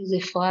 this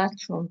is Efrat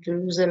from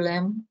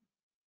Jerusalem.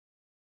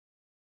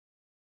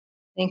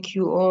 Thank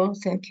you all.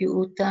 Thank you,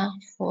 Uta,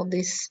 for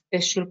this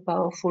special,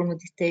 powerful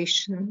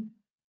meditation.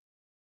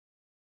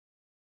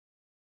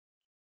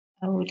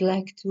 I would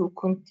like to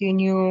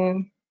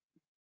continue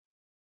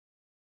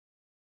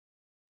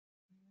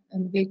a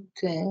bit,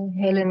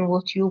 Helen,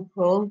 what you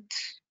brought.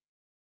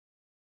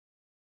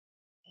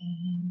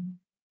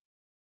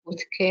 What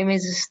came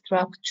as a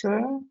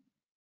structure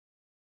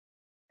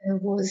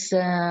was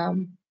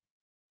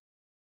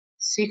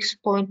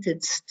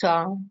six-pointed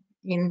star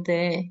in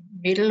the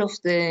middle of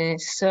the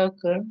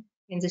circle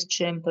in the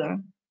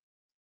chamber.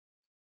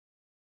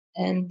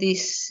 And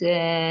this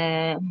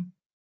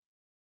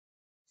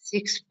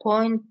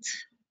 6-point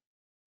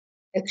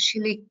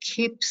actually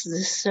keeps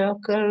the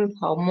circle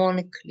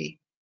harmonically.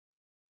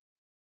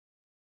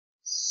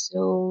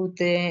 So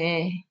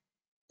the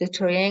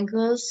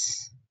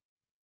triangles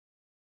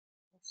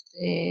of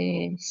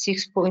the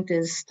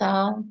 6-pointed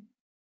star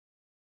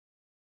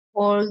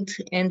hold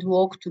and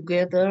walk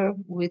together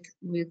with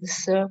the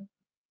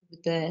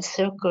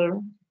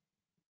circle,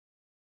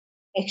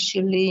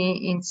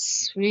 actually in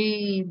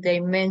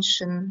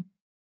 3-dimension,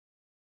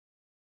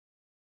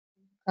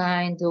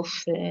 kind of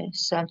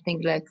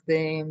something like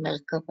the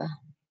Merkaba.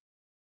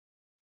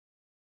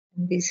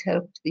 And this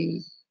helped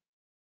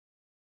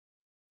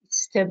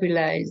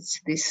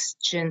stabilize this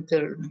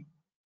gentle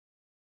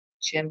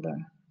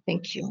chamber.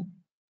 Thank you.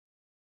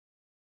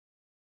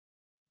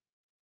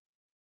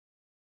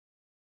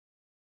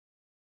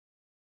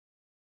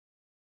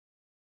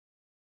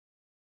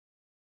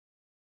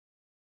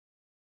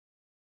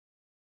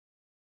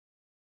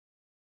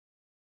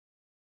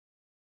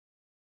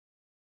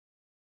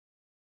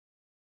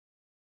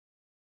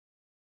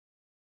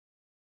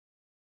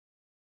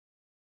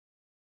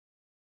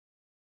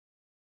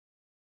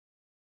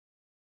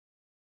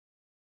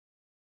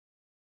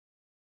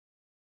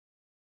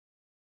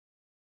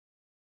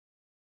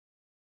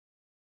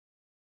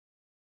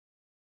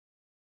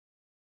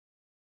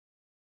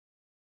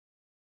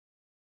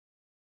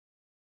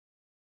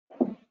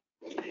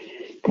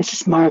 This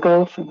is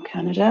Margot from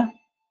Canada.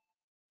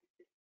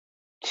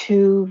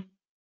 Two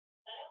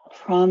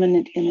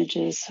prominent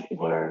images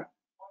were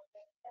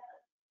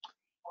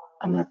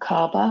a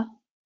Merkaba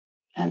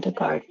and a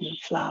garden of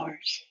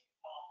flowers.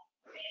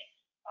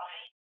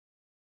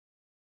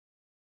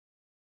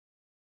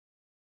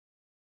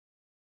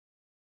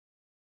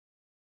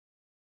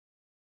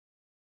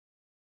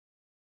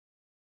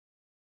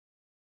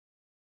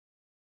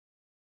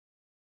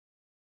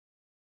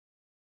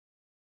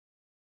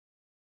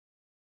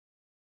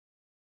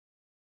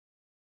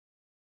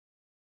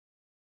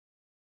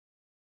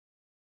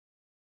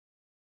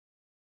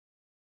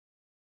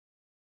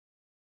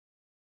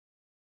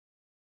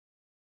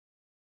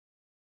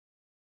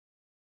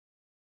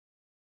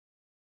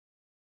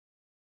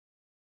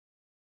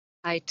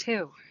 I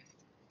too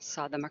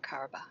saw the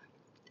Merkaba,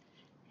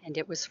 and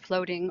it was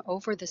floating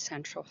over the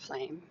central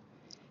flame.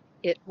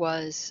 It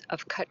was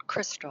of cut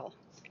crystal,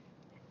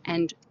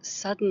 and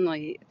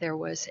suddenly there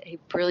was a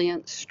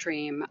brilliant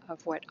stream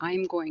of what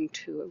I'm going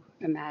to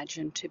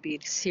imagine to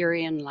be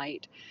Syrian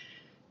light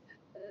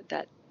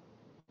that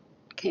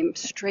came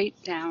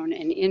straight down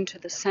and into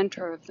the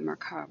center of the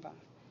Merkaba,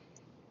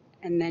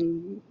 and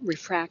then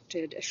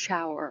refracted a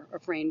shower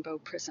of rainbow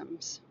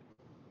prisms.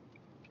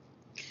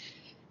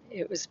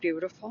 It was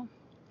beautiful.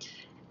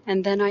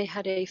 And then I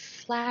had a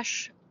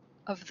flash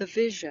of the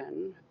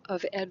vision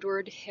of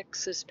Edward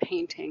Hicks's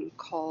painting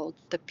called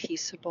The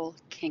Peaceable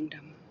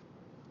Kingdom.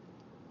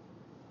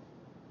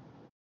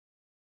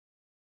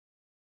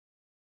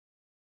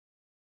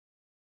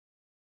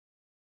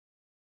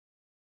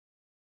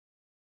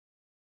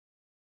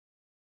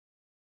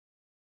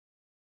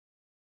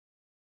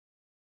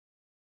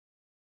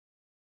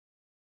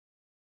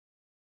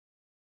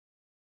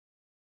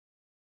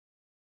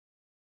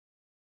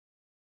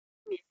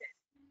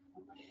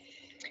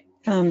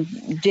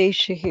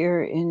 Daisha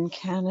here in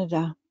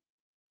Canada.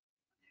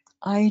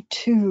 I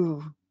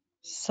too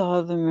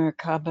saw the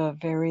Merkaba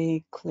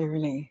very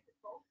clearly.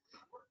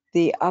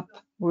 The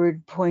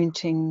upward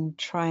pointing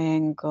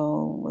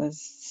triangle was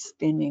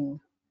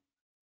spinning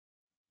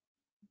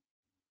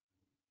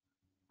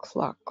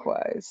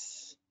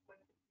clockwise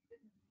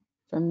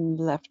from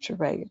left to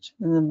right,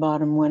 and the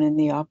bottom one in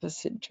the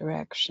opposite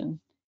direction.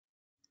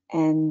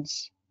 And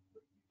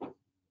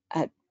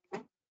at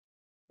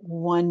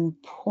one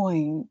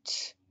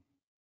point,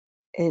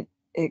 it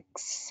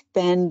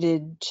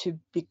expanded to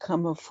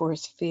become a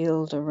force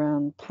field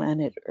around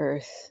planet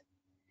Earth.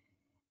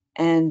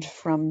 And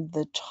from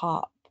the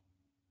top,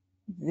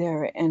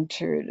 there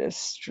entered a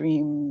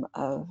stream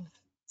of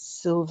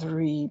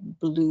silvery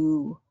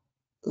blue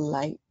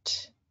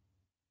light.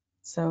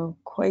 So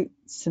quite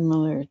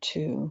similar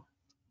to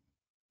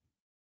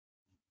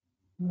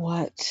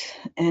what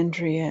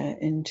Andrea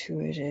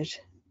intuited.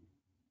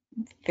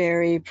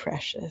 Very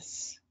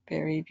precious,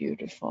 very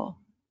beautiful,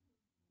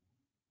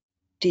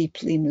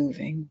 deeply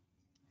moving.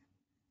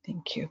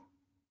 Thank you.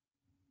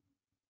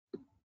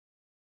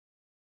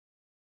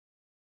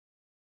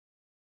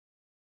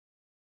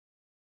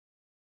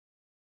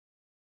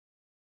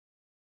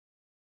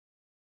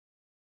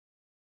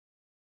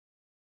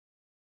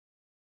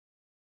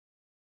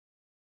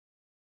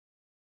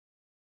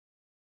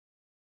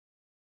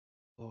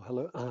 Oh,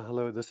 hello.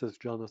 Hello, this is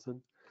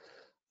Jonathan.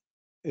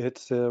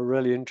 It's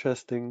really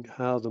interesting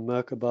how the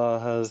Merkaba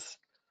has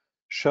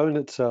shown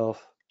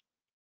itself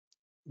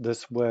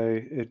this way.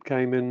 It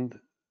came in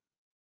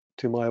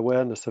to my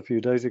awareness a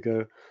few days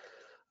ago,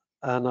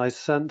 and I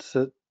sense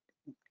it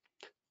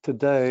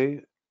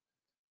today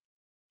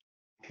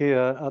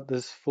here at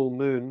this full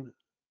moon,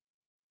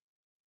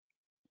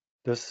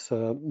 this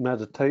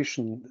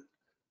meditation,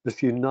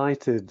 this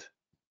united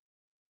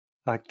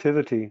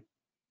activity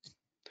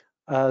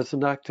as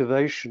an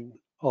activation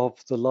of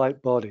the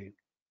light body,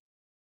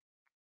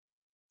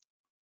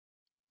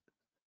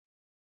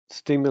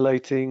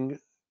 stimulating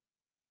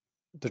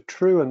the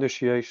true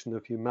initiation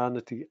of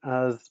humanity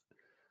as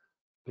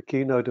the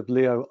keynote of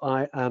Leo,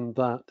 I am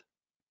that,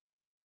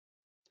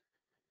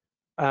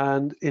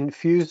 and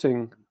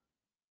infusing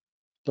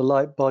the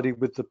light body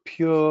with the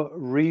pure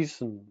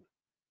reason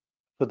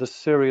for the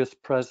serious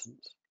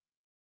presence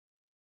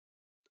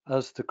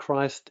as the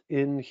Christ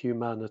in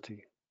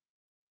humanity,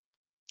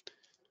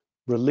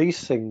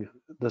 releasing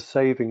the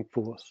saving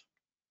force,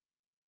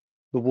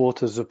 the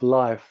waters of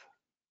life,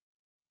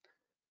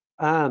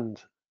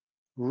 and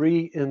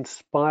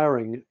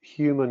re-inspiring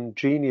human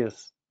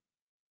genius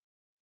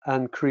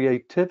and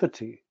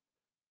creativity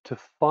to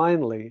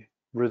finally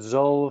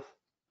resolve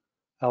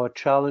our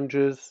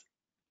challenges,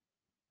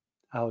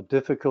 our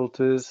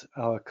difficulties,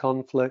 our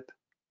conflict,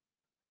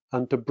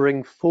 and to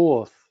bring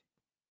forth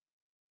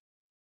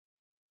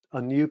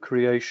a new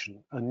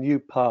creation, a new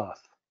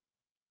path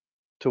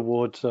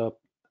towards a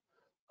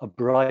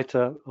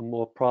brighter, a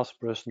more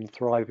prosperous and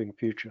thriving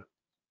future.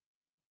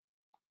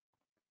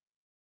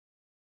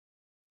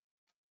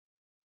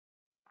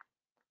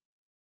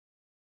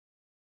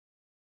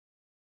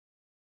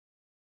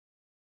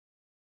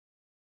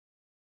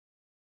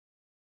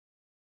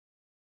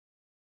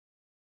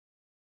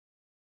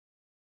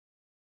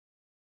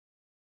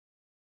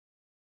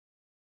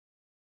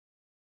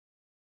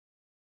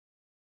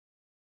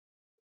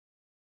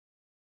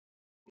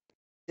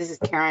 This is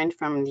Karen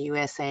from the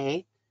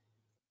USA.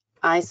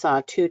 I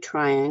saw two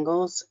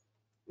triangles,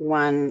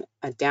 one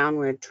a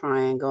downward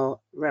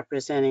triangle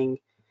representing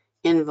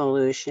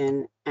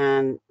involution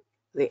and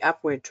the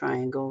upward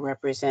triangle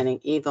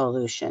representing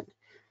evolution.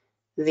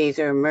 These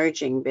are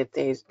merging, but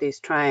these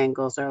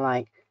triangles are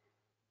like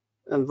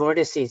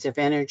vortices of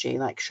energy,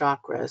 like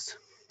chakras,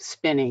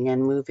 spinning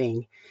and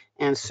moving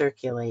and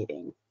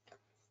circulating.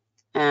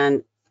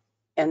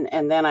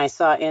 And then I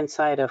saw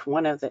inside of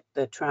one of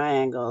the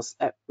triangles,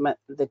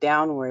 the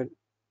downward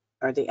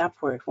or the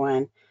upward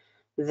one,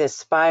 this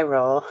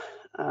spiral,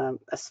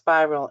 a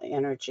spiral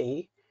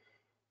energy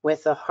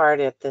with the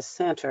heart at the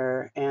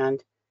center,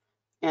 and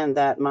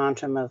that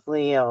mantra of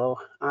Leo,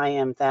 I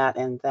am that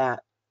and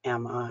that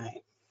am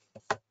I.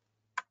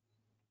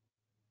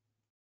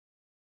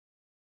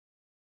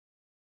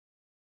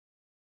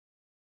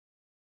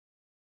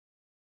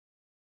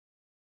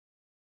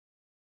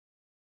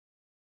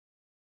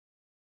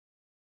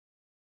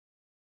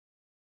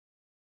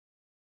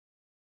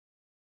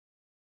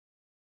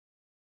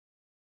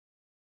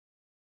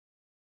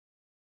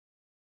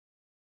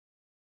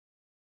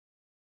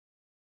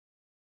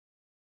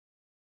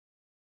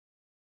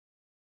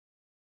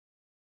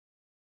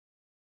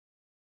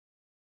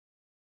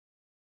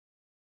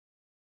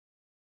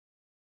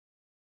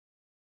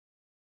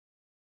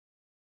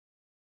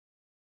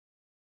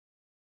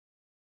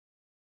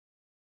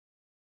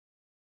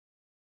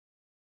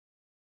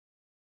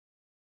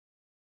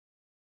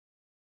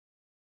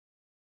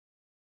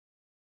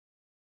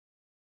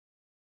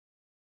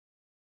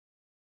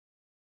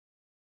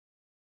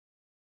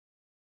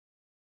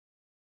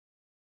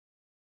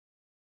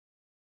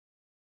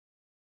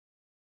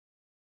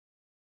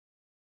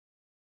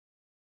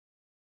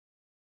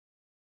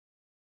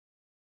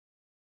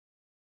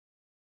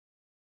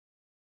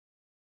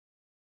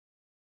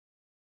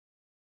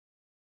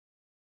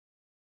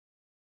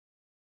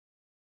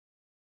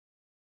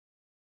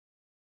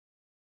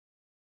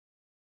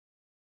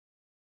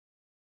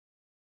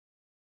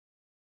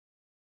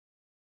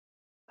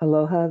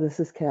 Aloha,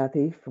 this is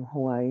Kathy from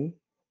Hawaii.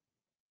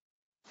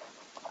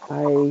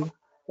 I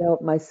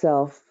felt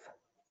myself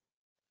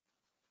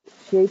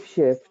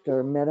shapeshift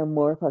or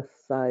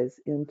metamorphosize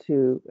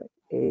into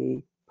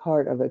a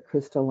part of a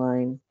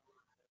crystalline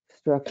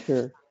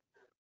structure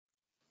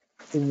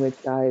in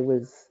which I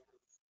was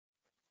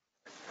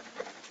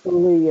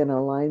fully in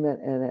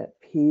alignment and at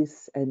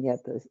peace, and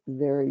yet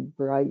very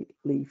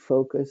brightly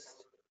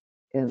focused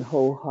and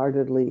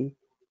wholeheartedly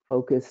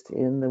focused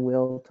in the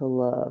will to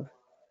love,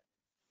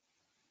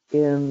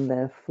 in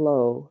the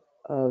flow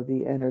of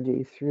the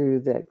energy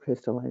through that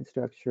crystalline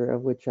structure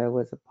of which I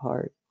was a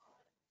part.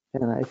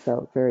 And I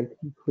felt very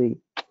complete.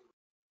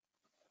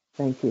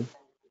 Thank you.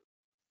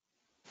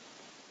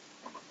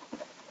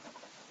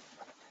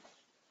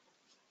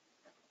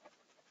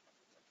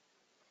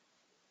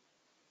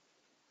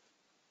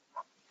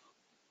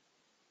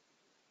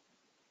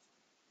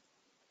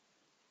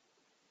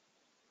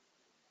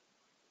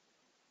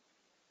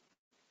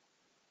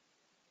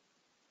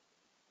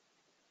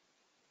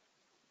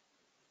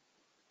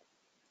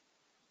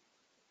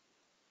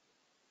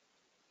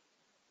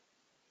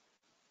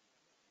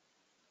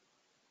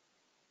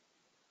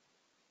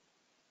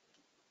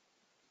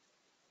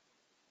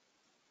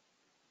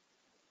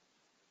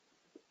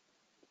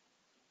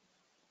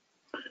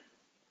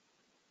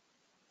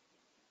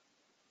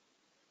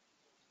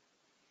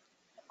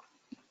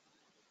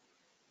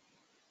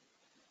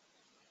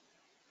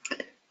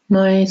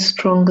 My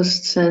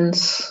strongest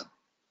sense,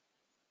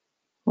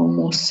 or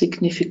most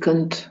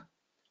significant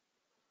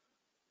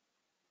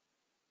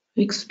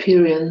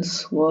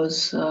experience,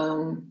 was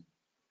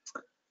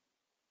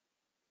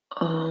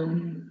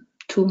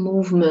two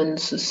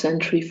movements, a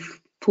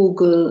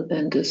centrifugal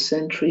and a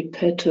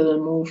centripetal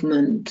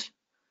movement.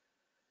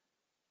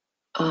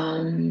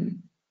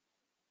 And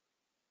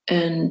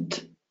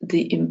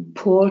the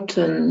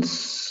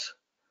importance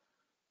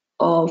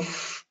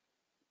of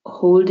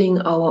holding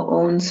our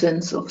own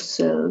sense of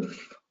self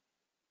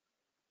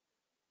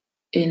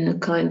in a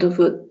kind of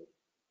a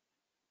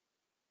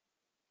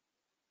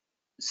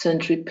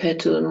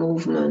centripetal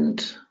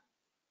movement,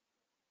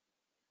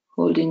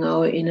 holding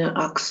our inner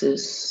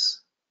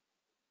axis.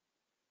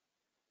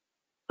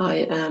 I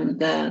am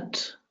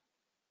that.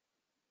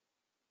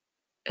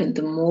 And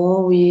the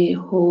more we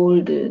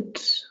hold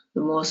it,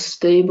 the more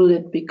stable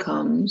it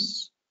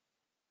becomes.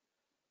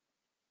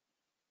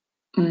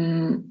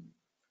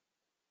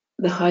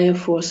 The higher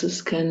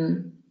forces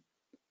can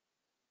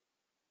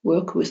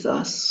work with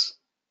us.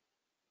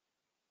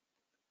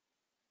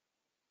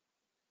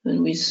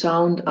 When we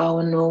sound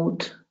our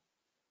note,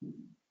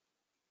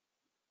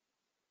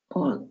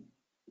 or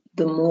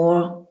the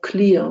more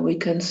clear we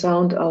can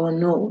sound our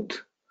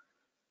note,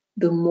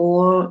 the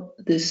more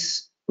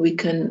we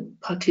can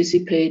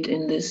participate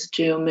in this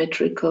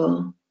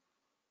geometrical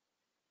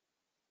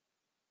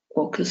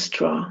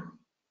orchestra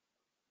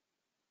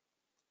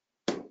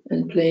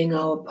and playing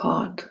our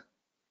part.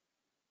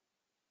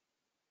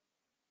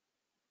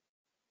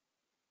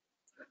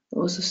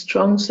 There was a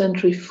strong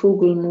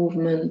centrifugal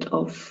movement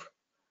of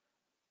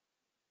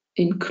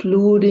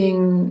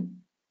including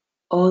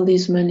all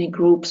these many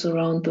groups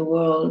around the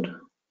world,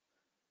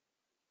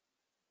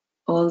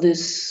 all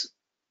this,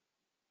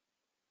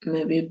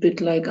 maybe a bit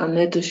like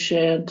Annette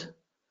shared,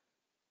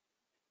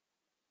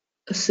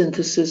 a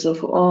synthesis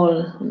of all,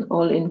 an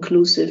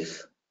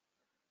all-inclusive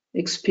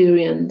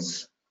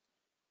experience.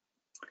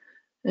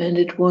 And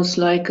it was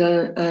like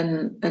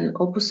an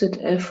opposite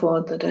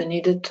effort that I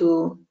needed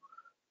to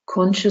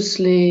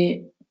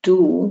consciously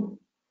do,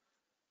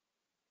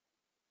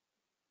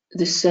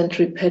 this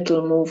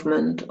centripetal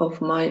movement of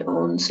my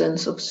own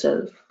sense of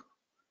self,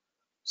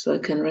 so I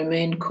can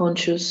remain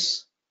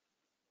conscious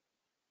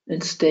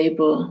and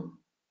stable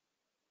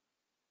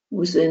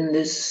within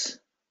this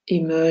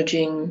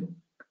emerging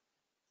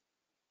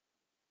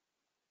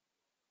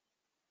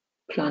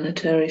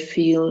planetary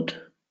field,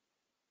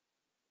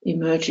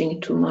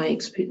 emerging to my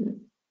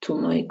experience, to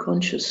my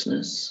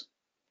consciousness.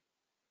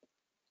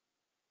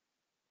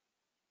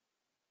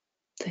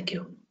 Thank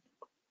you.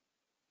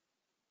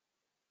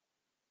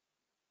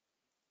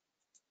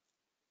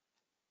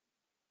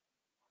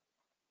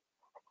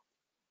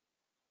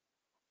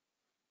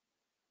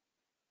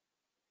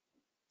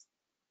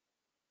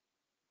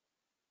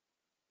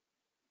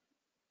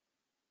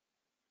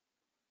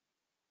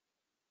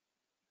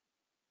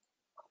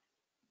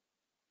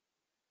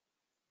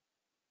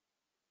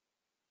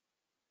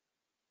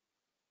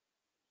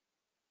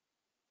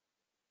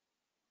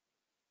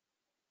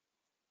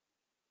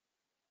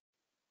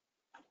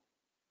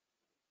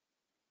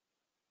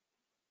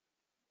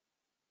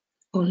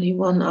 Only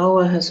 1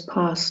 hour has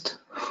passed.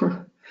 It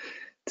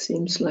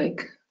seems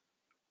like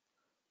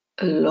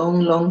a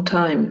long, long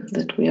time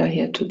that we are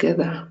here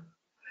together.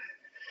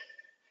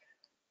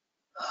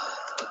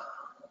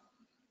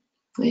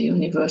 A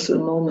universal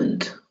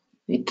moment,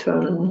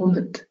 eternal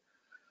moment.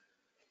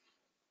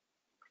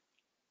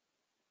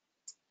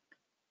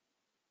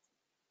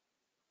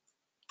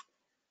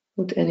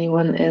 Would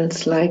anyone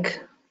else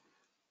like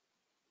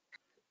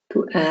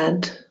to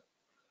add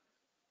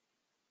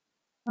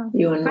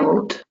your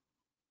note.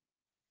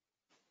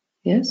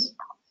 Yes?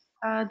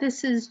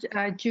 This is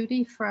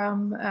Judy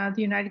from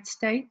the United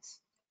States.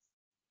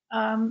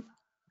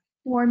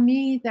 For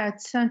me,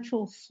 that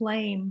central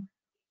flame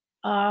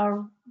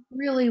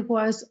really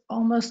was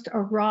almost a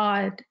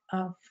rod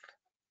of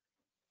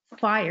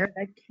fire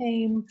that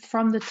came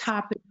from the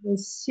top. It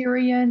was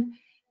Syrian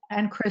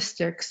and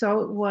Christic,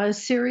 so it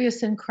was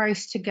Sirius and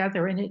Christ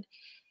together, and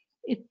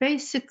it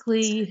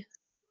basically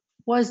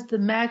was the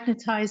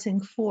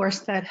magnetizing force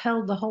that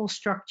held the whole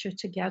structure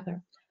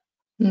together.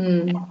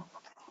 Mm.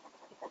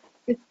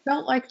 It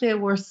felt like there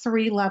were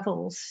three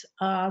levels.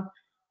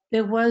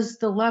 There was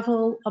the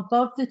level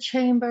above the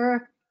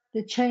chamber,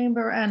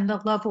 and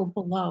the level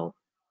below.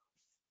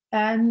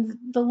 And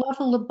the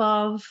level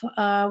above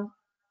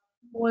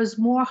was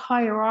more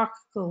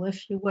hierarchical,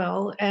 if you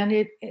will, and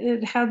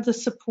it had the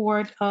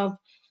support of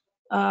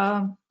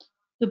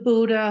the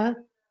Buddha,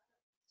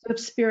 the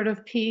spirit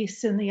of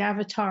peace, and the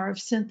avatar of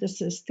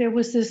synthesis. There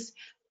was this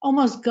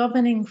almost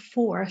governing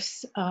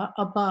force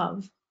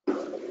above.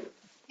 The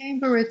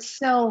chamber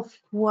itself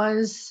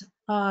was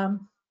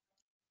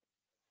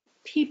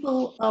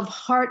people of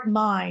heart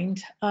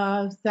mind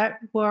that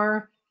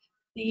were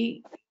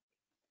the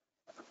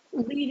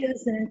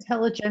leaders and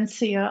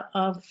intelligentsia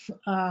of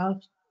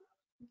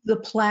the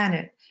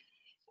planet.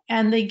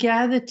 And they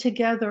gathered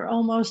together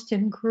almost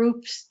in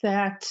groups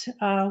that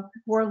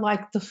were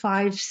like the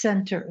five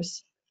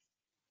centers.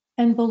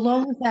 And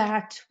below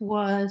that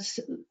was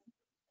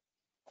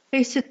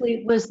basically,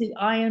 it was the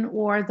iron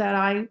ore that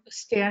I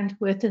stand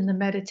with in the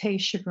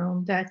meditation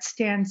room that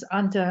stands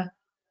under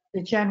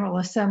the General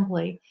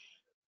Assembly.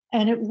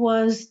 And it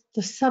was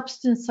the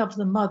substance of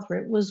the mother.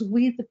 It was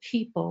we the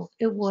people.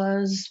 It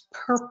was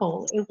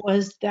purple. It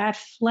was that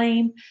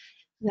flame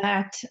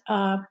that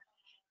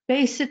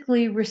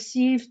basically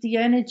received the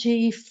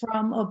energy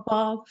from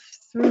above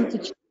through the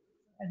chamber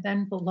and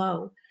then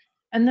below.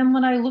 And then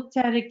when I looked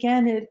at it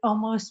again, it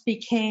almost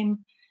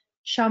became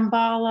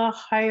Shambhala,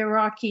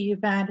 hierarchy,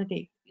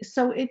 humanity.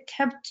 So it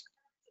kept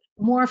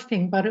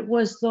morphing, but it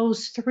was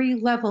those three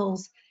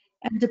levels.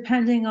 And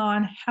depending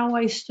on how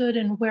I stood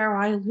and where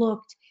I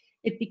looked,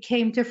 it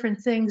became different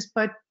things,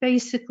 but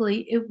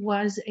basically it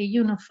was a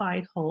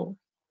unified whole.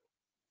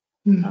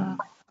 Mm.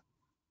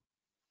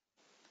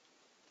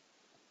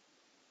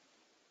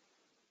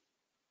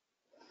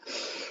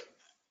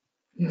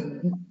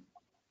 Mm.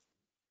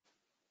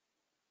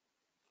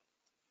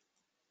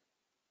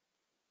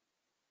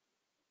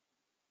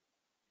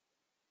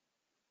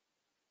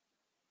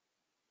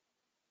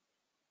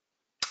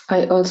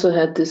 I also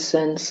had this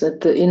sense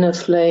that the inner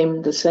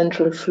flame, the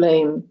central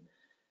flame,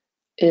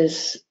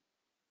 is,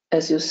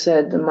 as you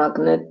said, the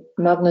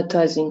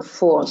magnetizing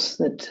force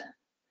that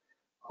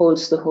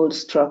holds the whole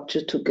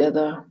structure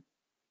together.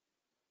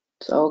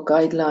 It's our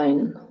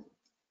guideline,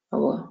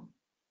 our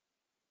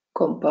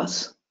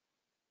compass.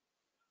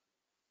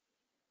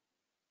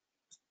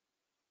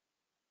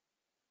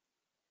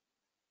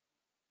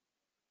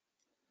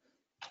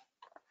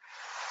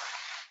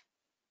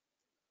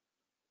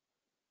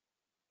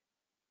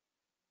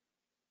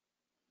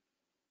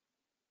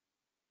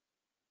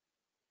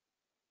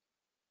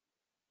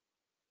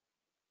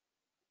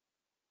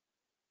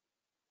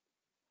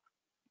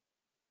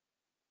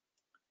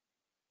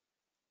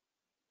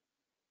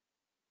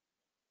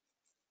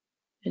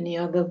 Any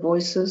other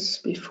voices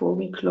before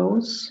we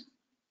close?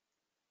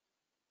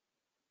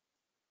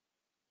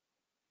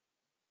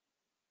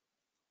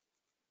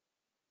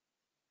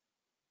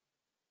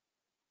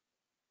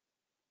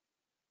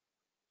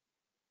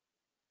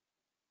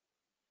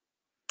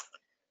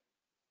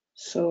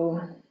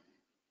 So,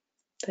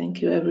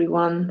 thank you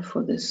everyone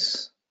for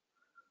this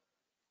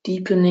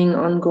deepening,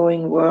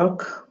 ongoing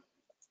work.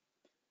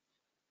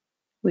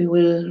 We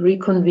will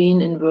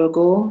reconvene in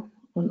Virgo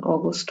on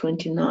August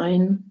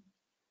 29,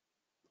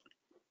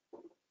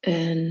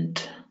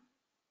 and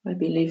I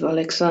believe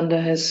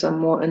Alexander has some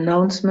more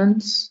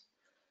announcements.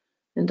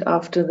 And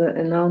after the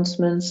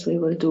announcements, we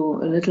will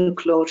do a little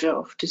closure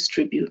of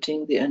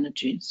distributing the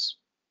energies.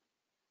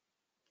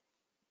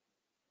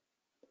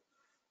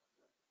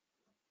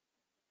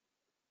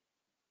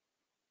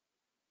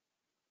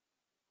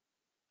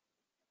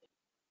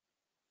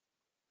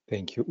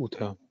 Thank you,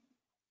 Uta.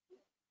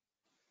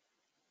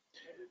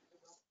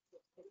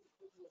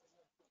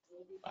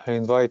 I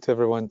invite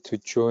everyone to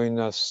join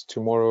us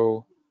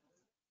tomorrow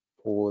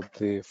for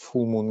the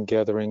full moon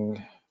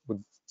gathering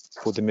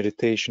for the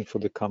meditation for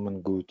the common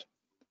good.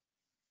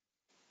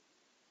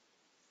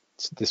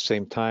 It's the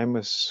same time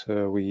as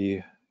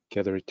we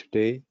gather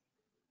today,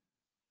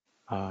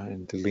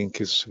 and the link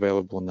is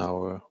available on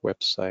our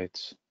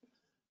website,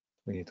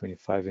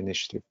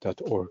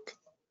 2025initiative.org.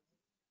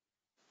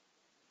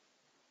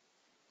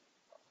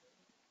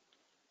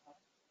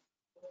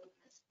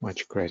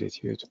 Much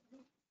gratitude.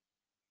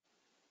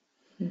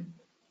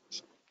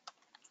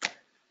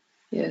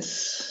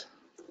 Yes,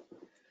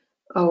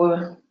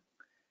 our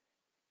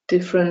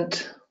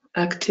different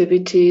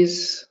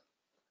activities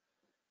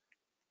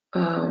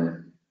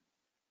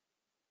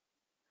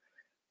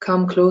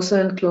come closer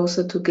and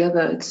closer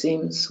together, it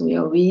seems. We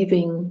are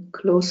weaving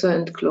closer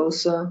and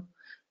closer.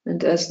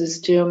 And as this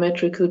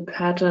geometrical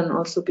pattern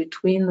also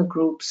between the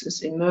groups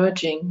is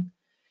emerging,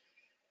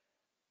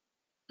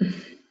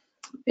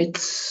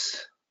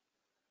 it's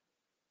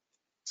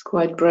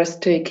quite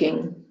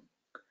breathtaking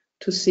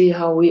to see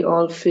how we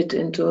all fit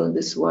into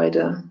this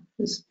wider,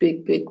 this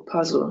big, big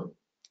puzzle.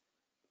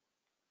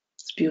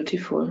 It's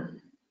beautiful.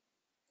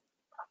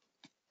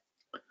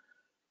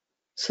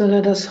 So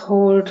let us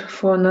hold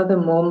for another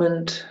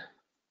moment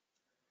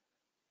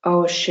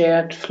our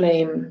shared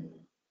flame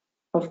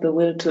of the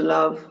will to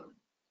love.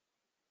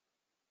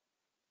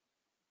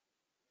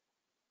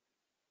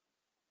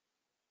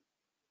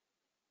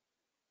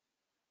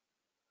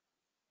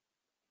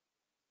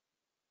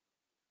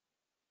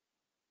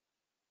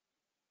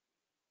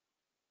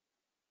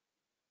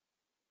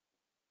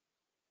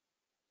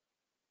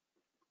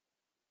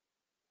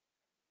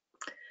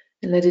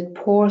 And let it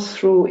pour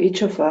through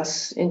each of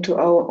us into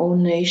our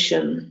own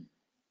nation.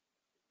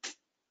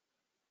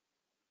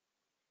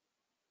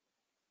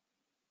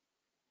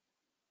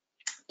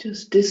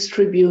 Just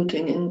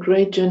distributing in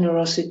great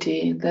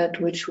generosity that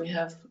which we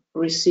have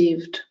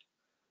received.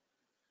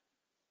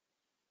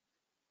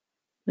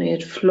 May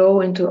it flow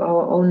into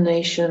our own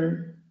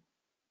nation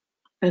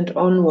and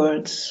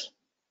onwards,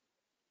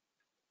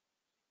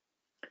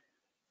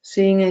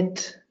 seeing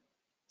it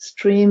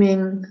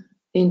streaming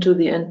into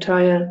the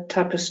entire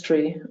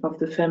tapestry of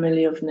the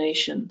family of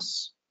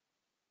nations.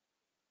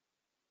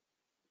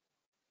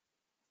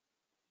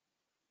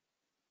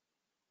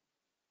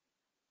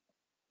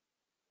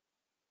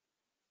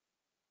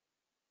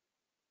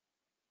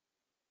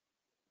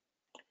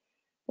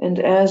 And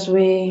as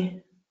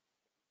we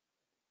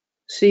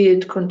see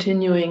it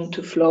continuing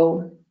to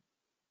flow,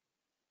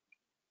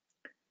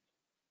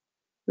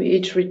 we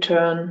each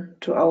return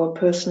to our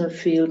personal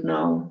field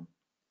now,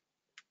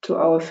 to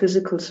our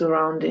physical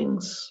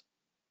surroundings,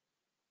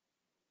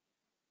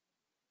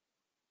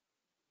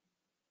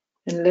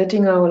 and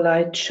letting our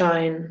light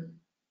shine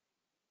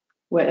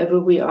wherever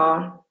we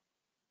are,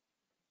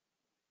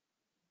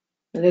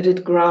 and let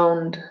it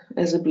ground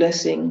as a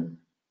blessing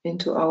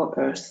into our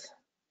earth.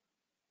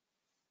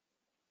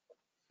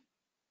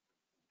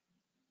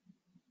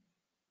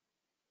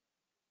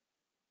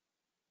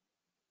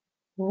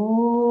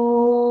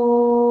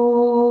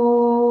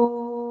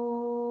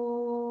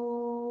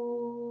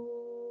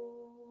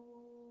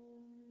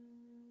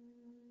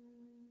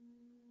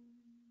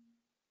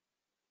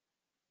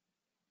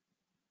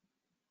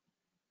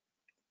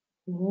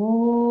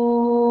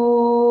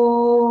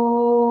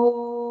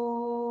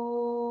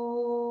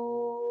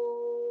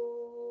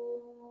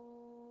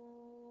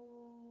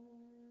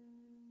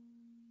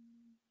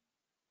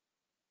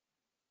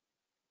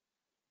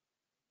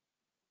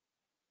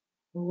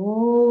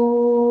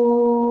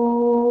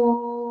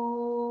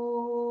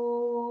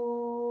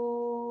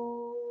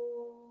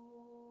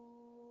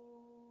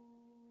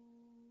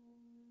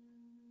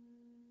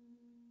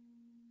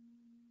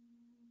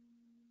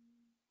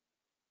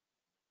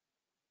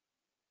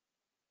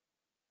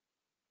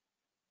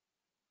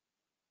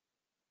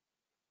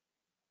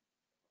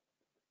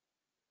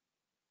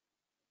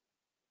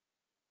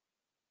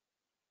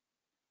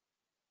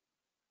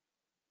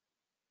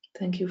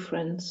 Thank you,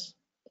 friends.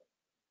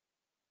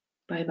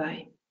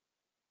 Bye-bye.